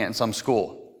implementing it in some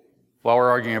school while we're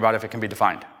arguing about if it can be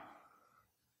defined.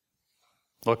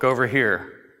 Look over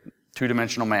here.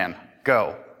 Two-dimensional man.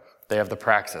 Go. They have the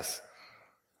praxis.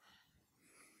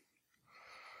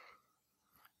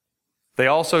 They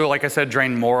also, like I said,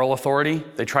 drain moral authority.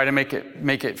 They try to make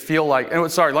it feel like,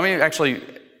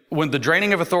 when the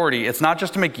draining of authority, it's not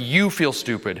just to make you feel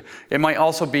stupid. It might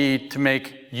also be to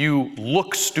make you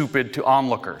look stupid to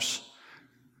onlookers.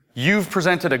 You've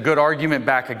presented a good argument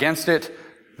back against it.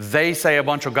 They say a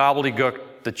bunch of gobbledygook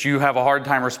that you have a hard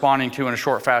time responding to in a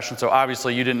short fashion, so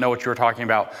obviously you didn't know what you were talking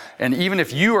about. And even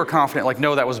if you are confident, like,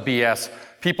 no, that was BS,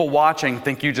 people watching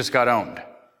think you just got owned.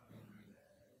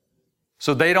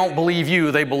 So they don't believe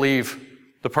you, they believe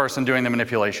the person doing the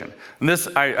manipulation. And this,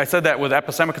 I said that with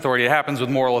epistemic authority, it happens with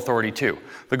moral authority too.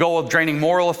 The goal of draining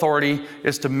moral authority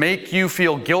is to make you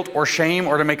feel guilt or shame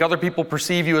or to make other people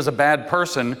perceive you as a bad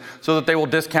person so that they will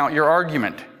discount your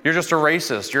argument. You're just a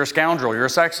racist, you're a scoundrel, you're a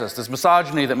sexist. It's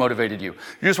misogyny that motivated you.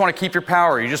 You just want to keep your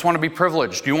power, you just want to be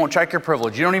privileged. You won't check your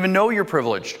privilege, you don't even know you're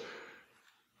privileged.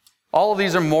 All of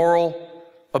these are moral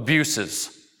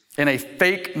abuses in a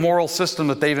fake moral system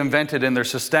that they've invented in their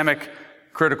systemic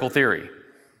critical theory.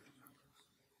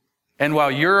 And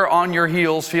while you're on your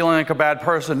heels feeling like a bad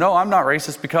person, no, I'm not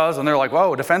racist because, and they're like,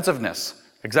 whoa, defensiveness.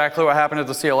 Exactly what happened at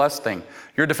the CLS thing.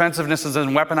 Your defensiveness is then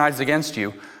weaponized against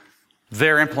you.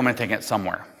 They're implementing it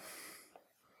somewhere.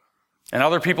 And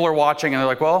other people are watching and they're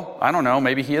like, well, I don't know,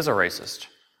 maybe he is a racist.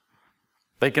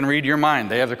 They can read your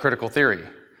mind. They have the critical theory.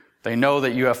 They know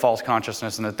that you have false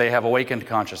consciousness and that they have awakened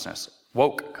consciousness,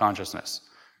 woke consciousness.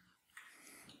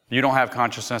 You don't have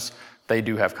consciousness. They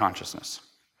do have consciousness.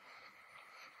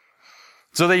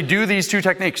 So they do these two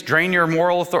techniques, drain your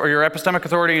moral authority, your epistemic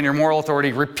authority and your moral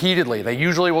authority repeatedly. They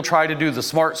usually will try to do the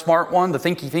smart one, the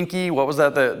thinky, what was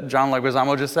that John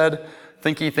Leguizamo just said?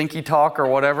 Thinky talk or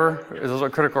whatever. Is this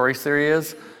what critical race theory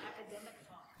is? Academic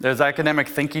talk. There's academic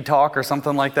thinky talk or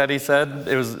something like that he said.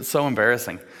 It was so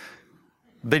embarrassing.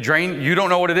 They drain, you don't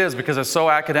know what it is because it's so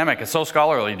academic, it's so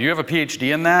scholarly. Do you have a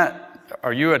PhD in that?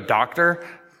 Are you a doctor?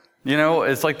 You know,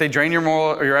 it's like they drain your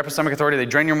moral, or your epistemic authority, they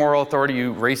drain your moral authority,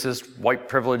 you racist, white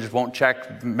privileged, won't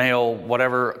check, male,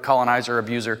 whatever, colonizer,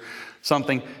 abuser,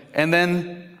 something. And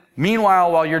then,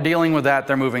 meanwhile, while you're dealing with that,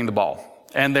 they're moving the ball.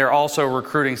 And they're also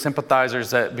recruiting sympathizers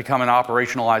that become an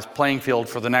operationalized playing field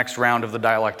for the next round of the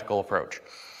dialectical approach.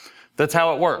 That's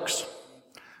how it works.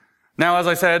 Now, as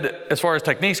I said, as far as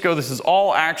techniques go, this is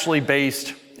all actually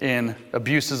based in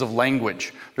abuses of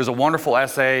language. There's a wonderful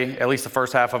essay, at least the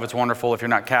first half of it's wonderful. If you're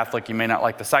not Catholic, you may not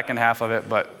like the second half of it,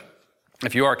 but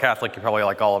if you are Catholic, you probably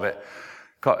like all of it.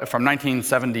 From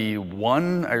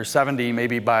 1971 or 70,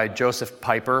 maybe, by Joseph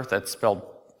Pieper, that's spelled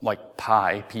like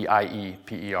pie,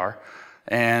 P-I-E-P-E-R.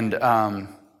 And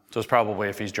so it's probably,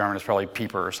 if he's German, it's probably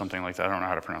Pieper or something like that. I don't know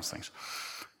how to pronounce things.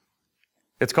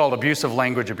 It's called Abuse of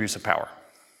Language, Abuse of Power.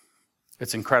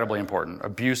 It's incredibly important.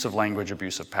 Abuse of language,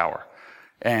 abuse of power.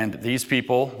 And these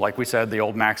people, like we said, the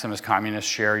old maxim is communists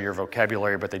share your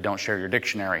vocabulary, but they don't share your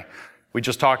dictionary. We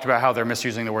just talked about how they're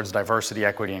misusing the words diversity,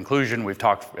 equity, inclusion. We've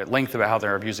talked at length about how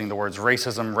they're abusing the words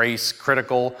racism, race,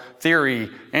 critical theory,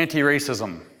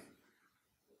 anti-racism.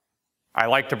 I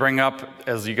like to bring up,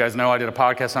 as you guys know, I did a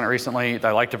podcast on it recently,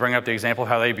 I like to bring up the example of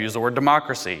how they abuse the word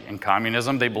democracy. In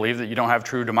communism, they believe that you don't have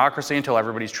true democracy until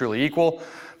everybody's truly equal,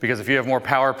 because if you have more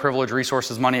power, privilege,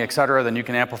 resources, money, etc., then you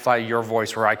can amplify your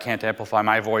voice where I can't amplify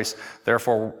my voice.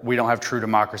 Therefore, we don't have true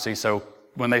democracy. So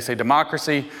when they say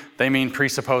democracy, they mean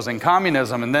presupposing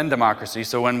communism and then democracy.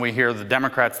 So when we hear the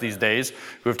Democrats these days,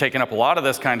 who have taken up a lot of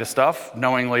this kind of stuff,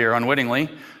 knowingly or unwittingly,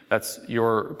 that's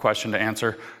your question to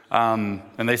answer, and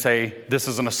they say, this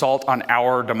is an assault on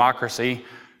our democracy,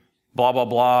 blah, blah,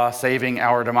 blah, saving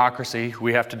our democracy.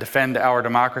 We have to defend our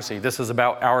democracy. This is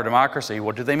about our democracy.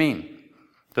 What do they mean?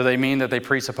 Do they mean that they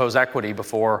presuppose equity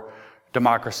before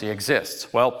democracy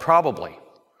exists? Well, probably.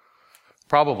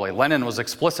 Probably. Lenin was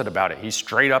explicit about it. He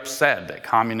straight up said that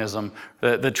communism,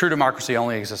 the true democracy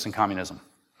only exists in communism.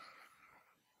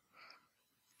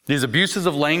 These abuses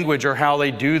of language are how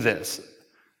they do this.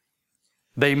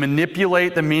 They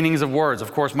manipulate the meanings of words.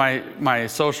 Of course, my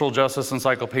social justice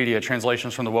encyclopedia,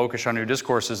 Translations from the Wokish on New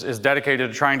Discourses, is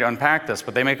dedicated to trying to unpack this,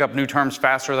 but they make up new terms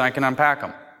faster than I can unpack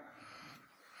them.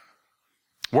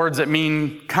 Words that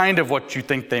mean kind of what you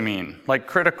think they mean, like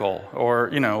critical, or,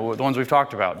 you know, the ones we've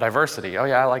talked about, diversity. Oh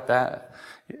yeah, I like that.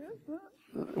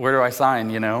 Where do I sign,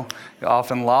 you know? Off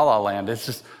in La La Land. It's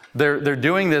just, they're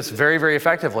doing this very, very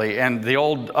effectively. And the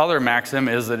old other maxim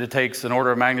is that it takes an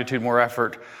order of magnitude more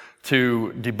effort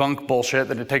to debunk bullshit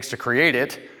than it takes to create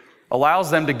it,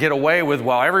 allows them to get away with,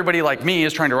 while everybody like me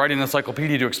is trying to write an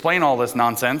encyclopedia to explain all this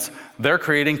nonsense, they're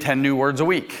creating 10 new words a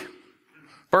week.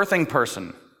 Birthing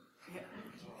person.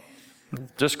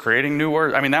 Just creating new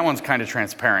words. I mean, that one's kind of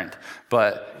transparent,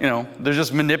 but, you know, they're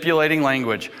just manipulating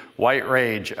language. White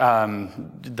rage,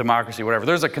 democracy, whatever.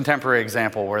 There's a contemporary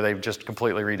example where they've just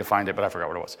completely redefined it, but I forgot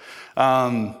what it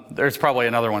was. There's probably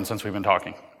another one since we've been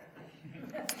talking.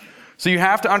 So you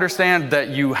have to understand that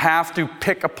you have to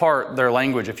pick apart their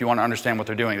language if you want to understand what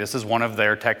they're doing. This is one of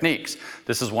their techniques.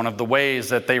 This is one of the ways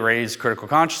that they raise critical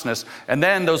consciousness. And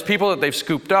then those people that they've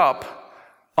scooped up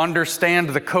understand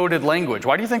the coded language.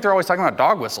 Why do you think they're always talking about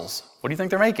dog whistles? What do you think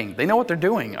they're making? They know what they're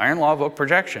doing. Iron law of oak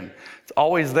projection. It's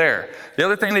always there. The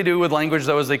other thing they do with language,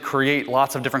 though, is they create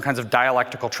lots of different kinds of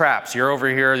dialectical traps. You're over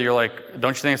here, you're like,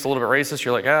 don't you think it's a little bit racist?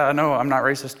 You're like, no, I'm not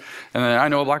racist. And then I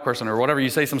know a black person or whatever. You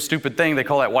say some stupid thing. They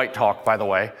call that white talk, by the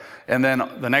way. And then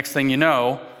the next thing you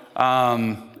know,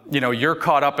 you're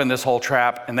caught up in this whole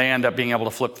trap, and they end up being able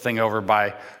to flip the thing over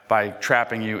by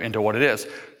trapping you into what it is.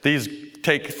 These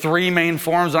take three main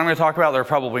forms that I'm going to talk about. There are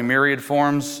probably myriad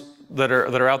forms that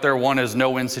are out there. One is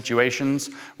no-win situations,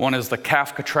 one is the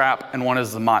Kafka trap, and one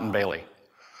is the Motte and Bailey.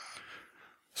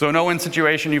 So no-win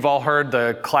situation, you've all heard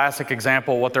the classic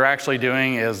example. What they're actually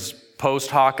doing is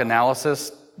post hoc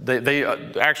analysis. They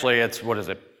actually, it's, what is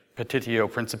it, petitio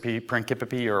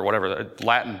principii or whatever,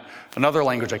 Latin, another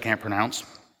language I can't pronounce.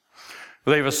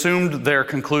 They've assumed their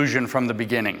conclusion from the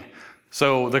beginning.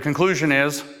 So the conclusion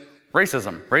is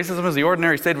racism. Racism is the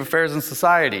ordinary state of affairs in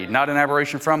society, not an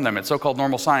aberration from them. It's so-called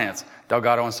normal science,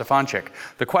 Delgado and Stefanczyk.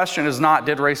 The question is not,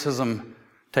 did racism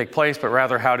take place, but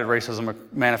rather, how did racism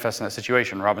manifest in that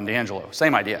situation? Robin DiAngelo,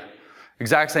 same idea.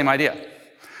 Exact same idea.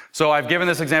 So I've given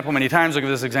this example many times. I'll give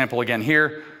this example again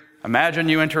here. Imagine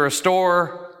you enter a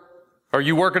store, or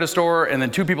you work at a store, and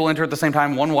then two people enter at the same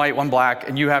time, one white, one black,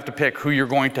 and you have to pick who you're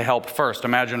going to help first.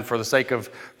 Imagine, for the sake of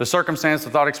the circumstance, the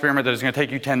thought experiment, that it's going to take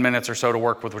you 10 minutes or so to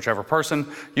work with whichever person.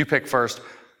 You pick first.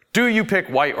 Do you pick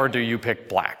white or do you pick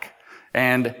black?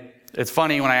 And it's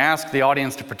funny, when I ask the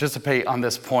audience to participate on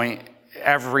this point,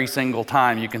 every single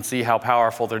time you can see how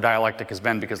powerful their dialectic has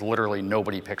been because literally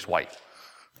nobody picks white.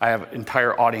 I have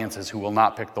entire audiences who will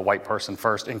not pick the white person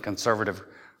first in conservative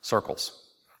circles.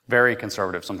 Very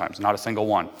conservative sometimes, not a single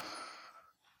one.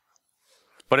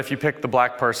 But if you pick the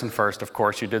black person first, of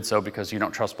course, you did so because you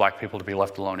don't trust black people to be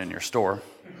left alone in your store,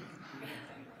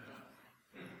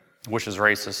 which is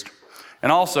racist.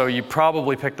 And also, you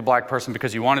probably picked the black person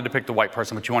because you wanted to pick the white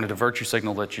person, but you wanted to virtue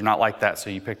signal that you're not like that,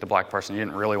 so you picked the black person. You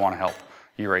didn't really want to help.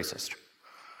 You racist.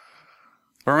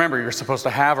 But remember, you're supposed to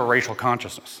have a racial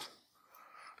consciousness.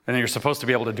 And you're supposed to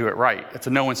be able to do it right. It's a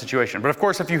no-win situation. But of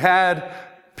course, if you had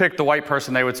picked the white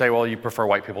person, they would say, well, you prefer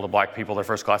white people to black people. They're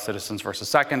first-class citizens versus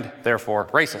second, therefore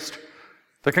racist.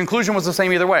 The conclusion was the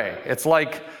same either way. It's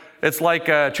like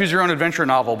a choose-your-own-adventure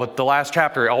novel, but the last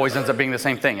chapter always ends up being the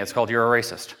same thing. It's called You're a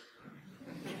Racist.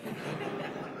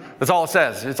 That's all it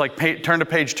says. It's like turn to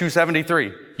page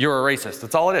 273. You're a racist.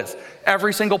 That's all it is.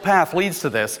 Every single path leads to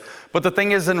this. But the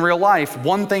thing is, in real life,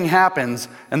 one thing happens,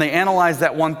 and they analyze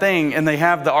that one thing, and they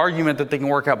have the argument that they can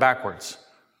work out backwards.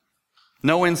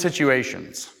 No-win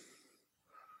situations.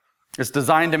 It's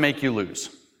designed to make you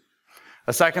lose.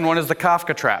 A second one is the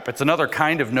Kafka trap. It's another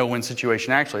kind of no-win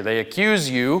situation, actually. They accuse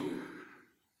you,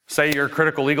 say your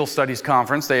critical legal studies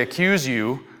conference, they accuse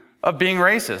you of being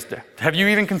racist. Have you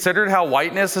even considered how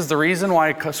whiteness is the reason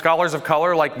why scholars of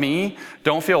color like me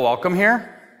don't feel welcome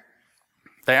here?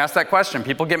 They ask that question.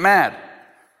 People get mad.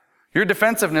 Your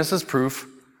defensiveness is proof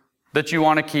that you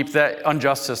want to keep that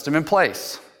unjust system in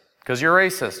place because you're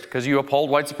racist, because you uphold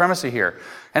white supremacy here.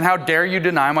 And how dare you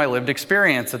deny my lived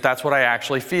experience that that's what I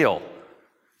actually feel,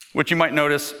 which you might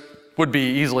notice would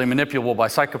be easily manipulable by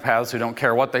psychopaths who don't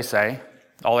care what they say.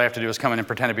 All they have to do is come in and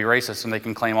pretend to be racist, and they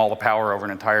can claim all the power over an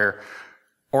entire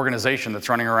organization that's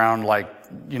running around like,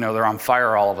 they're on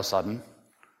fire all of a sudden.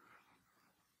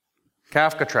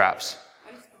 Kafka traps.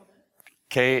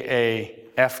 K-A-F-K-A,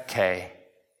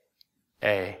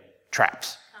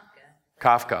 traps.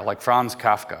 Kafka, like Franz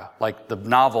Kafka, like the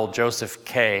novel Joseph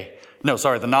K. No,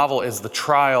 sorry, the novel is The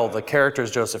Trial. The character is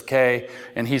Joseph K.,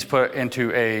 and he's put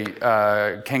into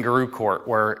a kangaroo court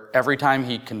where every time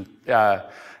he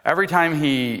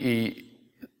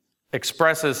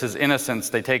expresses his innocence,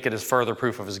 they take it as further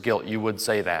proof of his guilt. You would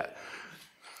say that.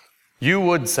 You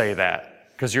would say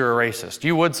that because you're a racist.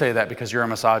 You would say that because you're a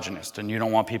misogynist and you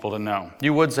don't want people to know.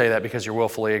 You would say that because you're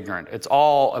willfully ignorant. It's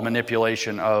all a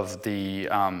manipulation of the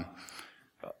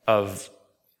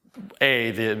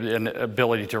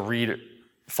ability to read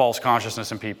false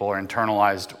consciousness in people or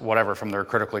internalized whatever from their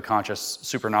critically conscious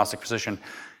super Gnostic position,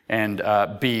 and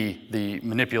B, the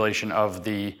manipulation of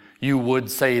the you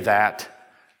would say that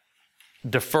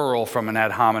deferral from an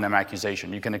ad hominem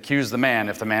accusation. You can accuse the man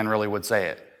if the man really would say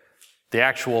it. The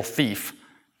actual thief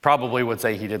probably would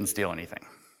say he didn't steal anything,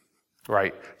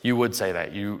 right? You would say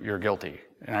that. You're guilty,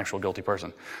 an actual guilty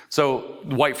person. So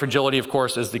white fragility, of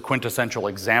course, is the quintessential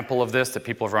example of this that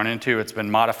people have run into. It's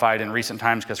been modified in recent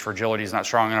times because fragility is not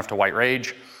strong enough to white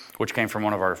rage, which came from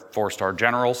one of our 4-star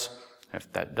generals.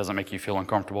 If that doesn't make you feel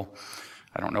uncomfortable,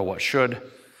 I don't know what should.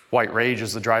 White rage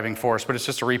is the driving force, but it's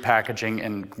just a repackaging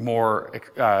in more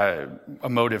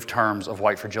emotive terms of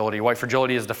white fragility. White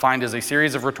fragility is defined as a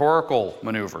series of rhetorical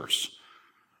maneuvers.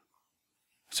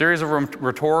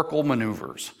 Rhetorical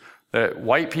maneuvers that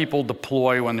white people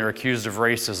deploy when they're accused of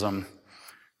racism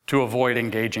to avoid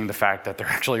engaging the fact that they're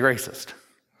actually racist.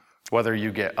 Whether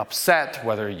you get upset,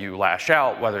 whether you lash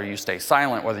out, whether you stay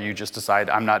silent, whether you just decide,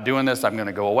 I'm not doing this, I'm going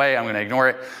to go away, I'm going to ignore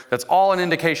it, that's all an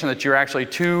indication that you're actually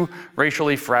too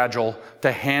racially fragile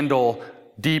to handle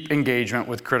deep engagement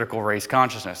with critical race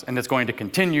consciousness. And it's going to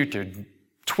continue to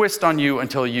twist on you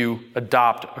until you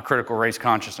adopt a critical race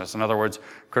consciousness. In other words,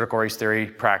 critical race theory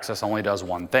praxis only does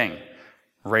one thing: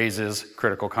 raises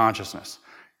critical consciousness.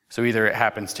 So either it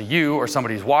happens to you or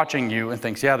somebody's watching you and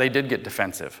thinks, yeah, they did get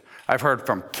defensive. I've heard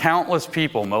from countless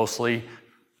people, mostly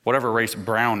whatever race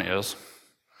brown is.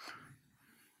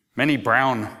 Many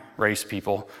brown race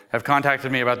people have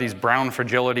contacted me about these brown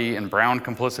fragility and brown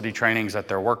complicity trainings at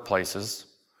their workplaces.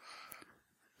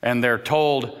 And they're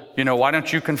told, why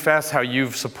don't you confess how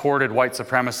you've supported white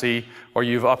supremacy or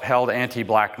you've upheld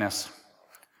anti-blackness?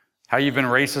 How you've been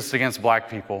racist against black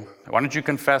people. Why don't you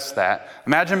confess that?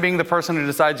 Imagine being the person who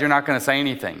decides you're not going to say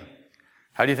anything.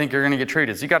 How do you think you're going to get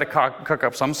treated? So you got to cook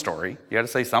up some story. You got to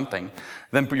say something.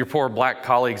 Then your poor black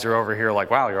colleagues are over here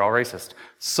like, wow, you're all racist.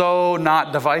 So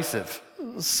not divisive.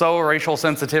 So racial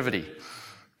sensitivity.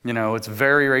 It's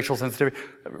very racial sensitivity,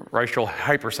 racial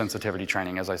hypersensitivity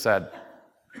training, as I said.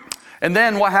 And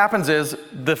then what happens is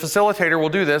the facilitator will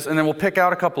do this, and then we'll pick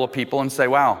out a couple of people and say,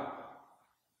 wow,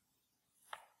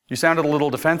 You sounded a little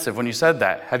defensive when you said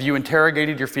that. Have you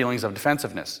interrogated your feelings of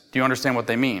defensiveness? Do you understand what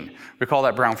they mean? We call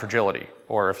that brown fragility,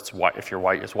 or if you're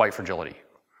white, it's white fragility.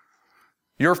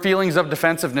 Your feelings of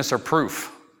defensiveness are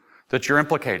proof that you're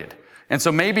implicated. And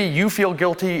so maybe you feel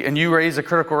guilty and you raise a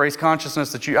critical race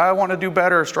consciousness that I want to do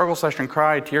better, struggle session,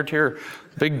 cry, tear, tear,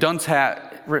 big dunce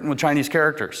hat written with Chinese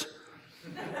characters.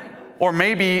 Or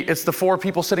maybe it's the 4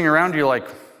 people sitting around you like,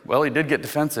 well, he did get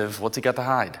defensive, what's he got to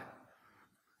hide?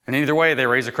 And either way, they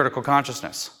raise a critical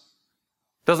consciousness.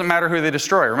 Doesn't matter who they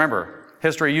destroy. Remember,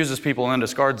 history uses people and then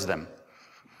discards them.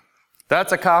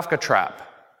 That's a Kafka trap.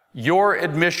 Your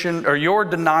admission or your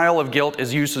denial of guilt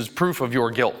is used as proof of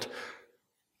your guilt.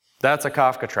 That's a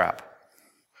Kafka trap.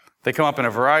 They come up in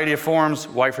a variety of forms.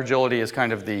 White fragility is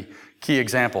kind of the key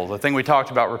example. The thing we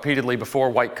talked about repeatedly before,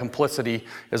 white complicity,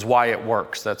 is why it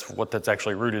works. That's what that's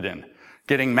actually rooted in.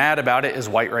 Getting mad about it is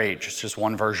white rage. It's just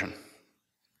one version.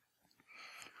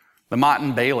 The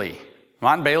Motte-and-Bailey.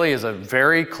 Motte-and-Bailey is a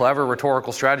very clever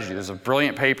rhetorical strategy. There's a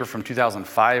brilliant paper from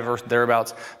 2005 or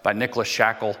thereabouts by Nicholas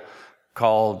Shackle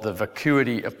called The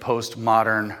Vacuity of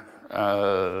Postmodern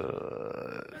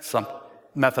some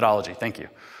Methodology. Thank you.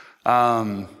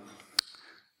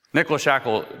 Nicholas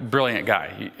Shackle, brilliant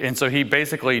guy. And so he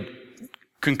basically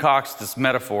concocts this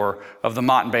metaphor of the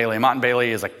Motte-and-Bailey.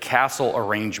 Motte-and-Bailey is a castle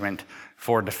arrangement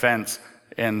for defense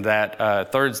in that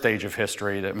third stage of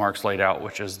history that Marx laid out,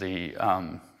 which is the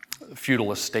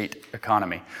feudalist state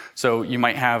economy. So you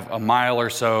might have a mile or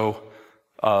so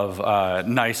of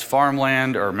nice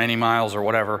farmland, or many miles or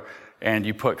whatever, and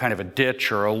you put kind of a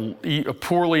ditch or a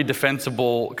poorly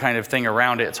defensible kind of thing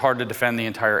around it. It's hard to defend the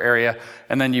entire area.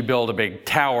 And then you build a big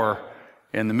tower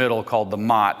in the middle called the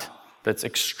motte that's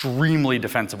extremely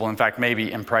defensible, in fact, maybe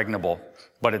impregnable.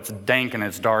 But it's dank and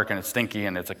it's dark and it's stinky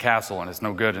and it's a castle and it's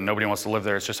no good and nobody wants to live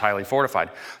there. It's just highly fortified.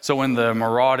 So when the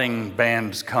marauding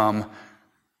bands come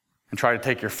and try to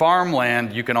take your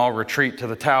farmland, you can all retreat to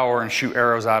the tower and shoot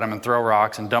arrows at them and throw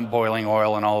rocks and dump boiling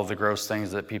oil and all of the gross things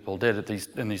that people did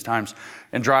in these times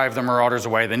and drive the marauders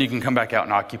away. Then you can come back out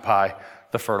and occupy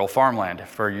the fertile farmland.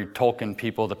 For you Tolkien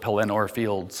people, the Pelennor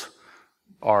fields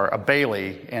are a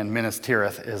bailey and Minas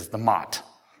Tirith is the motte.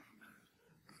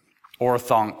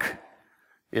 Orthanc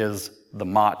is the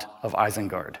motte of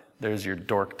Isengard. There's your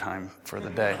dork time for the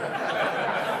day.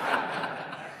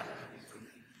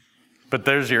 But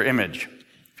there's your image.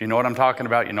 If you know what I'm talking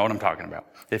about, you know what I'm talking about.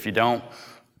 If you don't,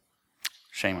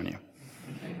 shame on you.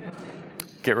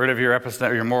 Get rid of your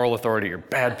epistemic, your moral authority. You're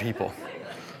bad people.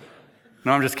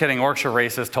 No, I'm just kidding. Orcs are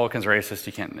racist. Tolkien's racist.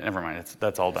 You can't, never mind.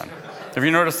 That's all done. Have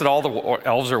you noticed that all the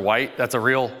elves are white? That's a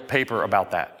real paper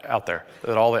about that out there,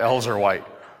 that all the elves are white.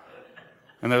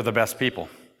 And they're the best people.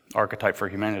 Archetype for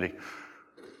humanity.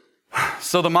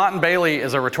 So the Motte-and-Bailey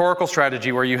is a rhetorical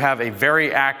strategy where you have a very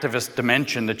activist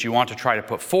dimension that you want to try to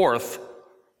put forth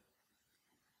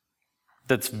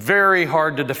that's very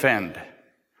hard to defend.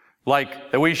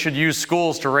 Like that we should use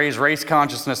schools to raise race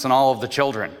consciousness in all of the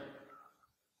children.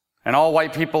 And all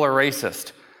white people are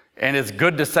racist. And it's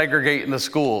good to segregate in the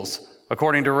schools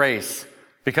according to race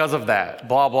because of that,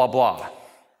 blah, blah, blah.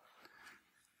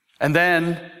 And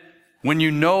then when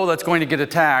you know that's going to get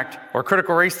attacked, or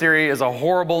critical race theory is a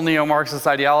horrible neo-Marxist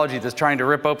ideology that's trying to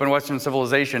rip open Western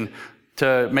civilization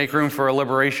to make room for a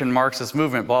liberation Marxist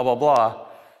movement, blah, blah, blah.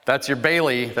 That's your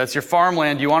Bailey, that's your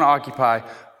farmland you want to occupy.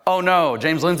 Oh no,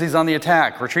 James Lindsay's on the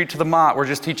attack. Retreat to the motte, we're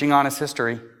just teaching honest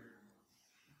history.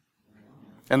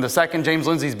 And the second James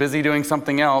Lindsay's busy doing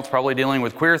something else, probably dealing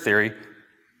with queer theory,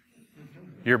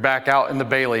 you're back out in the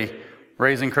Bailey,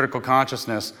 raising critical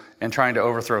consciousness and trying to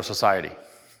overthrow society.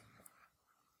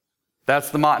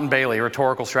 That's the Motte-and-Bailey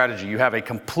rhetorical strategy. You have a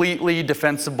completely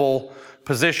defensible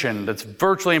position that's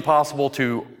virtually impossible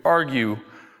to argue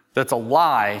that's a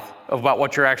lie about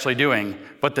what you're actually doing,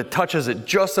 but that touches it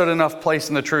just at enough place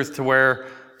in the truth to where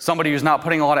somebody who's not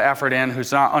putting a lot of effort in,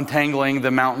 who's not untangling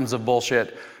the mountains of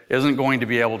bullshit, isn't going to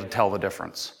be able to tell the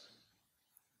difference.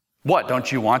 What,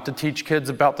 don't you want to teach kids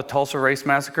about the Tulsa Race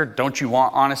Massacre? Don't you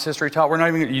want honest history taught?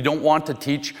 You don't want to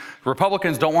teach,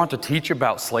 Republicans don't want to teach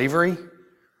about slavery?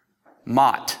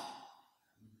 Motte.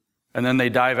 And then they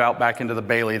dive out back into the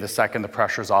Bailey the second the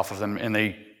pressure's off of them and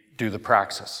they do the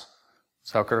praxis.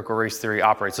 That's how critical race theory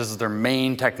operates. This is their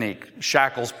main technique.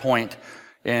 Shackle's point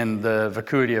in the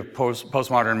vacuity of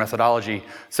postmodern methodology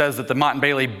says that the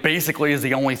Motte-and-Bailey basically is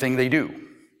the only thing they do.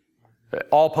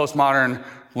 All postmodern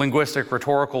linguistic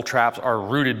rhetorical traps are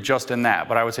rooted just in that,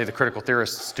 but I would say the critical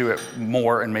theorists do it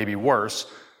more and maybe worse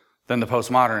than the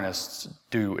postmodernists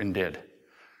do and did.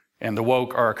 And the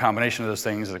woke are a combination of those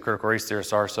things, the critical race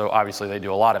theorists are, so obviously they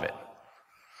do a lot of it.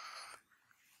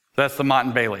 That's the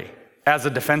Motte-and-Bailey. as a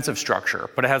defensive structure,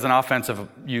 but it has an offensive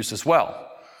use as well.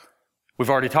 We've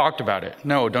already talked about it.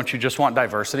 No, don't you just want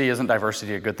diversity? Isn't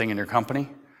diversity a good thing in your company?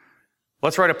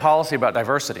 Let's write a policy about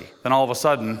diversity. Then all of a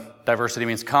sudden, diversity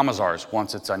means commissars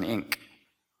once it's on ink.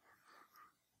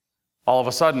 All of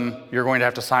a sudden, you're going to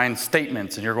have to sign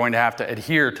statements and you're going to have to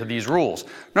adhere to these rules.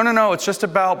 No, it's just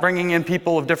about bringing in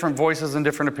people of different voices and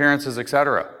different appearances,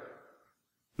 etc.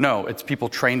 No, it's people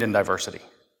trained in diversity.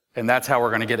 And that's how we're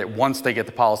going to get it once they get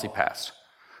the policy passed.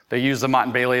 They use the Motte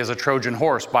and Bailey as a Trojan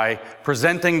horse by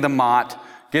presenting the Motte,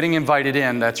 getting invited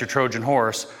in, that's your Trojan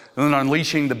horse, and then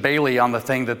unleashing the Bailey on the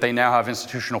thing that they now have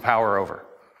institutional power over.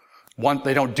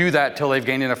 They don't do that till they've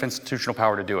gained enough institutional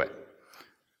power to do it.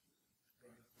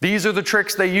 These are the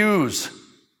tricks they use.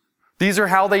 These are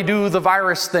how they do the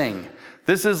virus thing.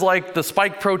 This is like the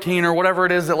spike protein or whatever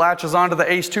it is that latches onto the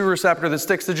ACE2 receptor that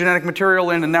sticks the genetic material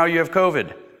in, and now you have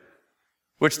COVID,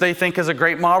 which they think is a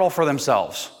great model for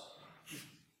themselves,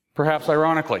 perhaps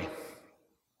ironically.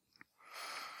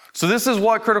 So this is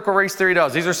what critical race theory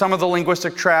does. These are some of the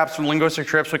linguistic traps and linguistic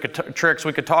tricks.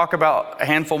 We could talk about a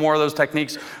handful more of those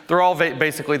techniques. They're all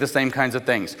basically the same kinds of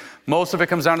things. Most of it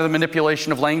comes down to the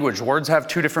manipulation of language. Words have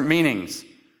two different meanings.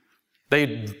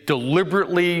 They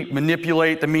deliberately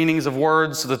manipulate the meanings of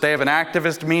words so that they have an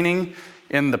activist meaning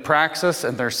in the praxis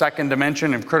and their second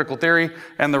dimension of critical theory,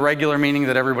 and the regular meaning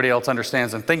that everybody else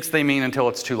understands and thinks they mean until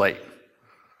it's too late.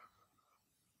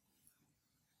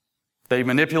 They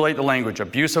manipulate the language,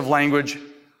 abusive language,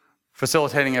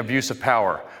 facilitating abuse of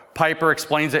power. Piper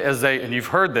explains it as and you've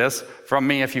heard this from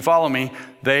me if you follow me,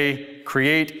 they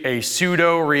create a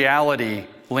pseudo-reality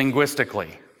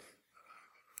linguistically.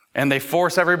 And they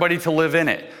force everybody to live in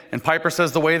it. And Piper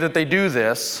says the way that they do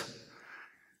this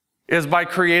is by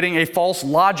creating a false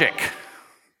logic.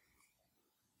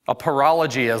 A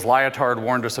paralogy, as Lyotard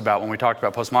warned us about when we talked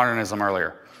about postmodernism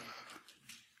earlier.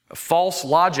 A false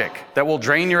logic that will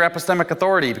drain your epistemic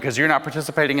authority because you're not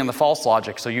participating in the false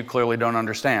logic, so you clearly don't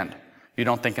understand. You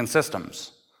don't think in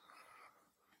systems.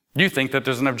 You think that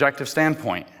there's an objective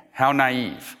standpoint. How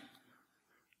naive.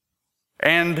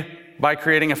 And by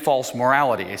creating a false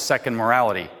morality, a second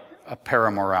morality, a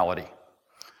paramorality.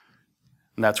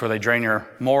 And that's where they drain your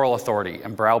moral authority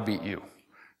and browbeat you,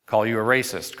 call you a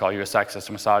racist, call you a sexist,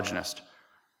 a misogynist.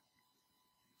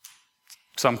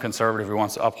 Some conservative who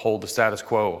wants to uphold the status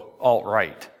quo,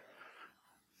 alt-right,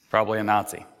 probably a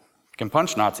Nazi. You can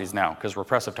punch Nazis now because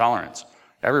repressive tolerance.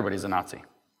 Everybody's a Nazi.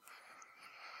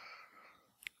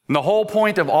 And the whole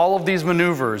point of all of these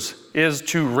maneuvers is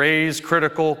to raise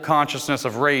critical consciousness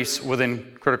of race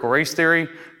within critical race theory,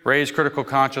 raise critical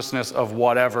consciousness of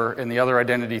whatever in the other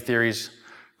identity theories,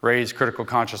 raise critical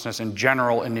consciousness in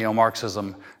general in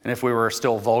neo-Marxism. And if we were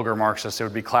still vulgar Marxists, it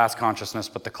would be class consciousness,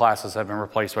 but the classes have been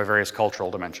replaced by various cultural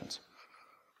dimensions.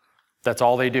 That's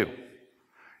all they do.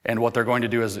 And what they're going to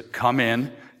do is come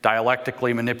in,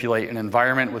 dialectically manipulate an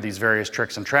environment with these various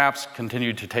tricks and traps,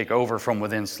 continue to take over from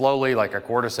within slowly, like a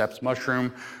cordyceps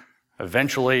mushroom,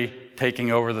 eventually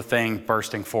taking over the thing,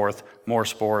 bursting forth more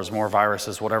spores, more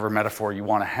viruses, whatever metaphor you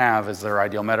want to have is their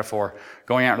ideal metaphor,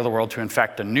 going out into the world to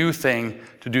infect a new thing,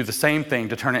 to do the same thing,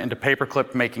 to turn it into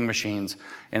paperclip making machines.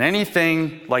 And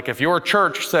anything, like if your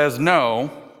church says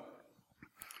no,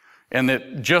 and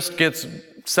it just gets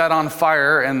set on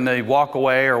fire and they walk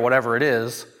away or whatever it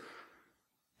is,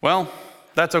 well,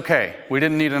 that's okay. We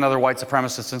didn't need another white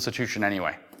supremacist institution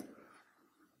anyway.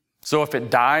 So if it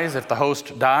dies, if the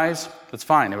host dies, that's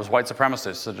fine. It was white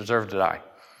supremacists that deserved to die.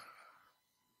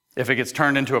 If it gets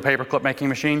turned into a paperclip making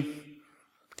machine,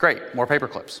 great, more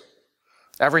paperclips.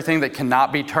 Everything that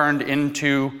cannot be turned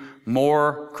into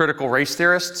more critical race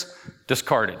theorists,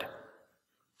 discarded.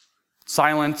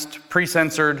 Silenced,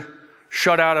 pre-censored,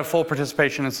 shut out of full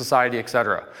participation in society,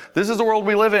 etc. This is the world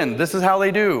we live in. This is how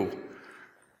they do.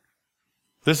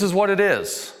 This is what it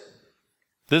is.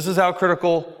 This is how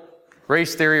critical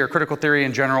race theory or critical theory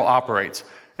in general operates.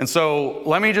 And so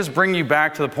let me just bring you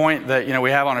back to the point that, we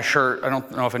have on a shirt. I don't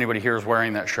know if anybody here is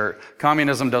wearing that shirt.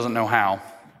 Communism doesn't know how.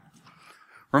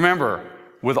 Remember,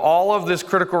 with all of this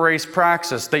critical race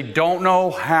praxis, they don't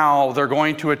know how they're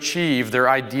going to achieve their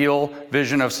ideal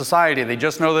vision of society. They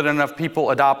just know that enough people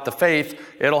adopt the faith,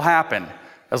 it'll happen,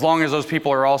 as long as those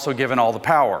people are also given all the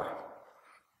power.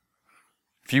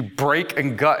 If you break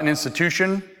and gut an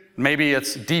institution, maybe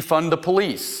it's defund the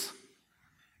police.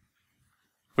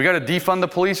 We got to defund the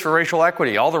police for racial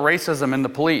equity, all the racism in the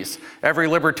police. Every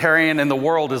libertarian in the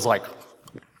world is like,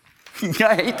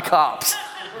 I hate cops.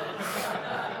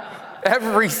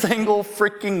 Every single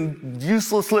freaking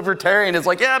useless libertarian is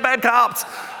like, yeah, bad cops.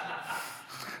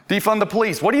 Defund the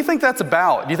police. What do you think that's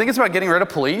about? Do you think it's about getting rid of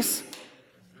police?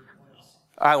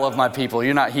 I love my people.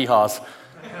 You're not hee-haws.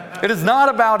 It is not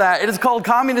about that. It is called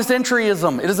communist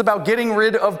entryism. It is about getting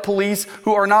rid of police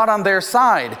who are not on their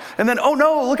side. And then, oh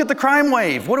no, look at the crime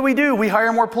wave. What do? We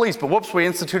hire more police. But whoops, we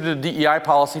instituted a DEI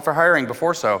policy for hiring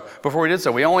before we did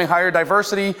so. We only hire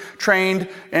diversity, trained,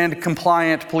 and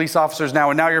compliant police officers now.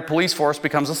 And now your police force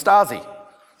becomes a Stasi.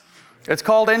 It's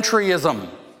called entryism.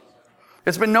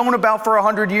 It's been known about for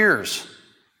 100 years.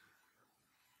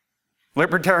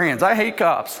 Libertarians, I hate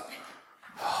cops.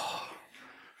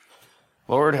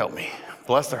 Lord help me.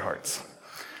 Bless their hearts.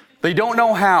 They don't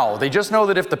know how. They just know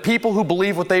that if the people who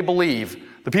believe what they believe,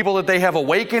 the people that they have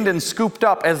awakened and scooped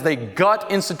up as they gut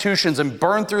institutions and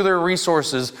burn through their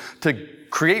resources to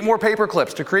create more paper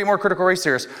clips, to create more critical race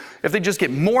theorists, if they just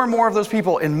get more and more of those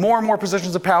people in more and more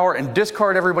positions of power and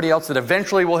discard everybody else, that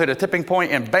eventually will hit a tipping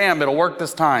point and bam, it'll work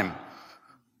this time.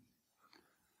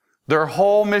 Their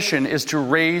whole mission is to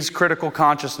raise critical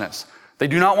consciousness. They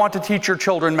do not want to teach your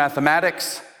children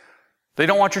mathematics. They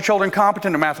don't want your children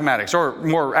competent in mathematics, or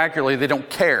more accurately, they don't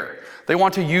care. They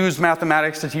want to use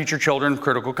mathematics to teach your children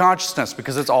critical consciousness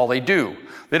because it's all they do.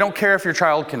 They don't care if your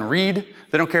child can read.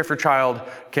 They don't care if your child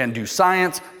can do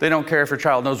science. They don't care if your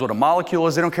child knows what a molecule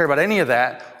is. They don't care about any of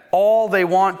that. All they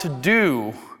want to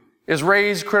do is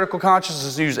raise critical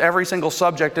consciousness and use every single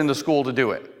subject in the school to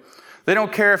do it. They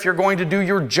don't care if you're going to do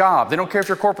your job. They don't care if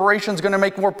your corporation's going to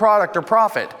make more product or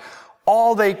profit.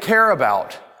 All they care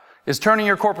about is turning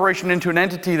your corporation into an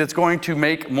entity that's going to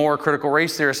make more critical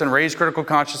race theorists and raise critical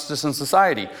consciousness in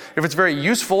society. If it's very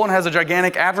useful and has a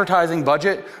gigantic advertising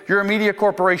budget, you're a media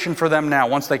corporation for them now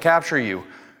once they capture you.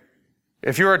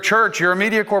 If you're a church, you're a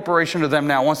media corporation to them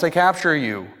now once they capture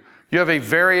you. You have a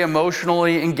very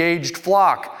emotionally engaged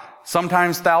flock,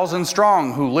 sometimes thousands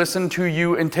strong, who listen to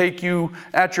you and take you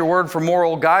at your word for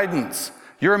moral guidance.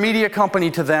 You're a media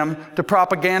company to them to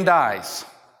propagandize.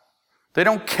 They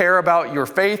don't care about your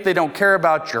faith. They don't care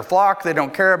about your flock. They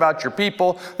don't care about your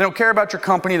people. They don't care about your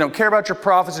company. They don't care about your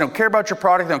profits. They don't care about your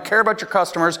product. They don't care about your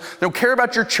customers. They don't care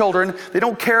about your children. They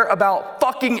don't care about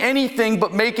fucking anything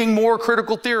but making more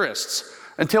critical theorists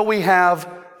until we have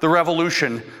the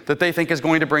revolution that they think is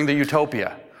going to bring the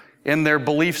utopia in their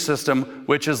belief system,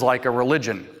 which is like a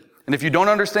religion. And if you don't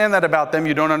understand that about them,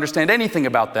 you don't understand anything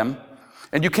about them,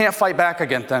 and you can't fight back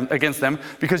against them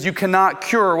because you cannot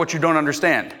cure what you don't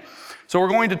understand. So we're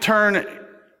going to turn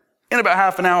in about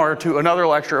half an hour to another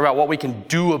lecture about what we can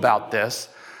do about this.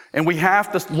 And we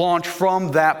have to launch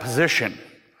from that position.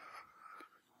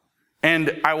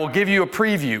 And I will give you a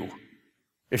preview.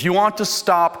 If you want to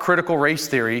stop critical race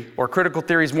theory, or critical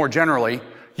theories more generally,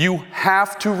 you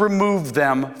have to remove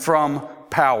them from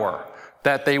power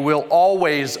that they will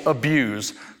always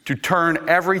abuse to turn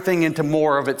everything into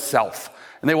more of itself.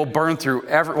 And they will burn through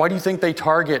why do you think they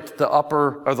target the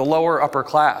upper or the lower upper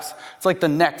class? It's like the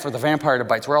neck for the vampire to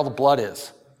bite. It's where all the blood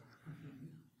is.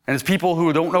 And it's people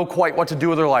who don't know quite what to do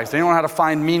with their lives. They don't know how to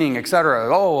find meaning,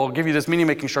 etc. Oh, I'll give you this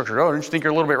meaning-making structure. Oh, don't you think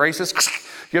you're a little bit racist?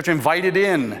 You have to invite it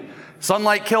in.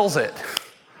 Sunlight kills it.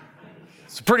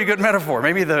 It's a pretty good metaphor.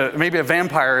 Maybe a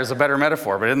vampire is a better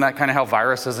metaphor, but isn't that kind of how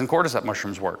viruses and cordyceps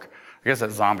mushrooms work? I guess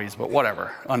that's zombies, but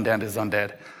whatever. Undead is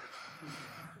undead.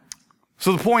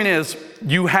 So the point is,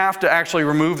 you have to actually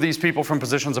remove these people from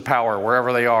positions of power,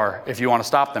 wherever they are, if you want to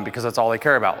stop them, because that's all they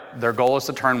care about. Their goal is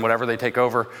to turn whatever they take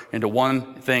over into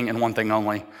one thing and one thing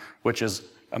only, which is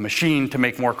a machine to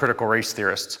make more critical race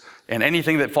theorists. And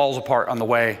anything that falls apart on the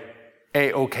way,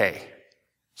 A-okay.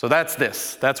 So that's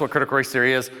this. That's what critical race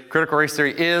theory is. Critical race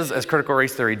theory is as critical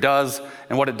race theory does,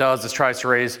 and what it does is tries to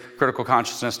raise critical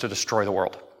consciousness to destroy the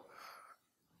world.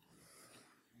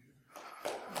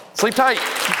 Sleep tight.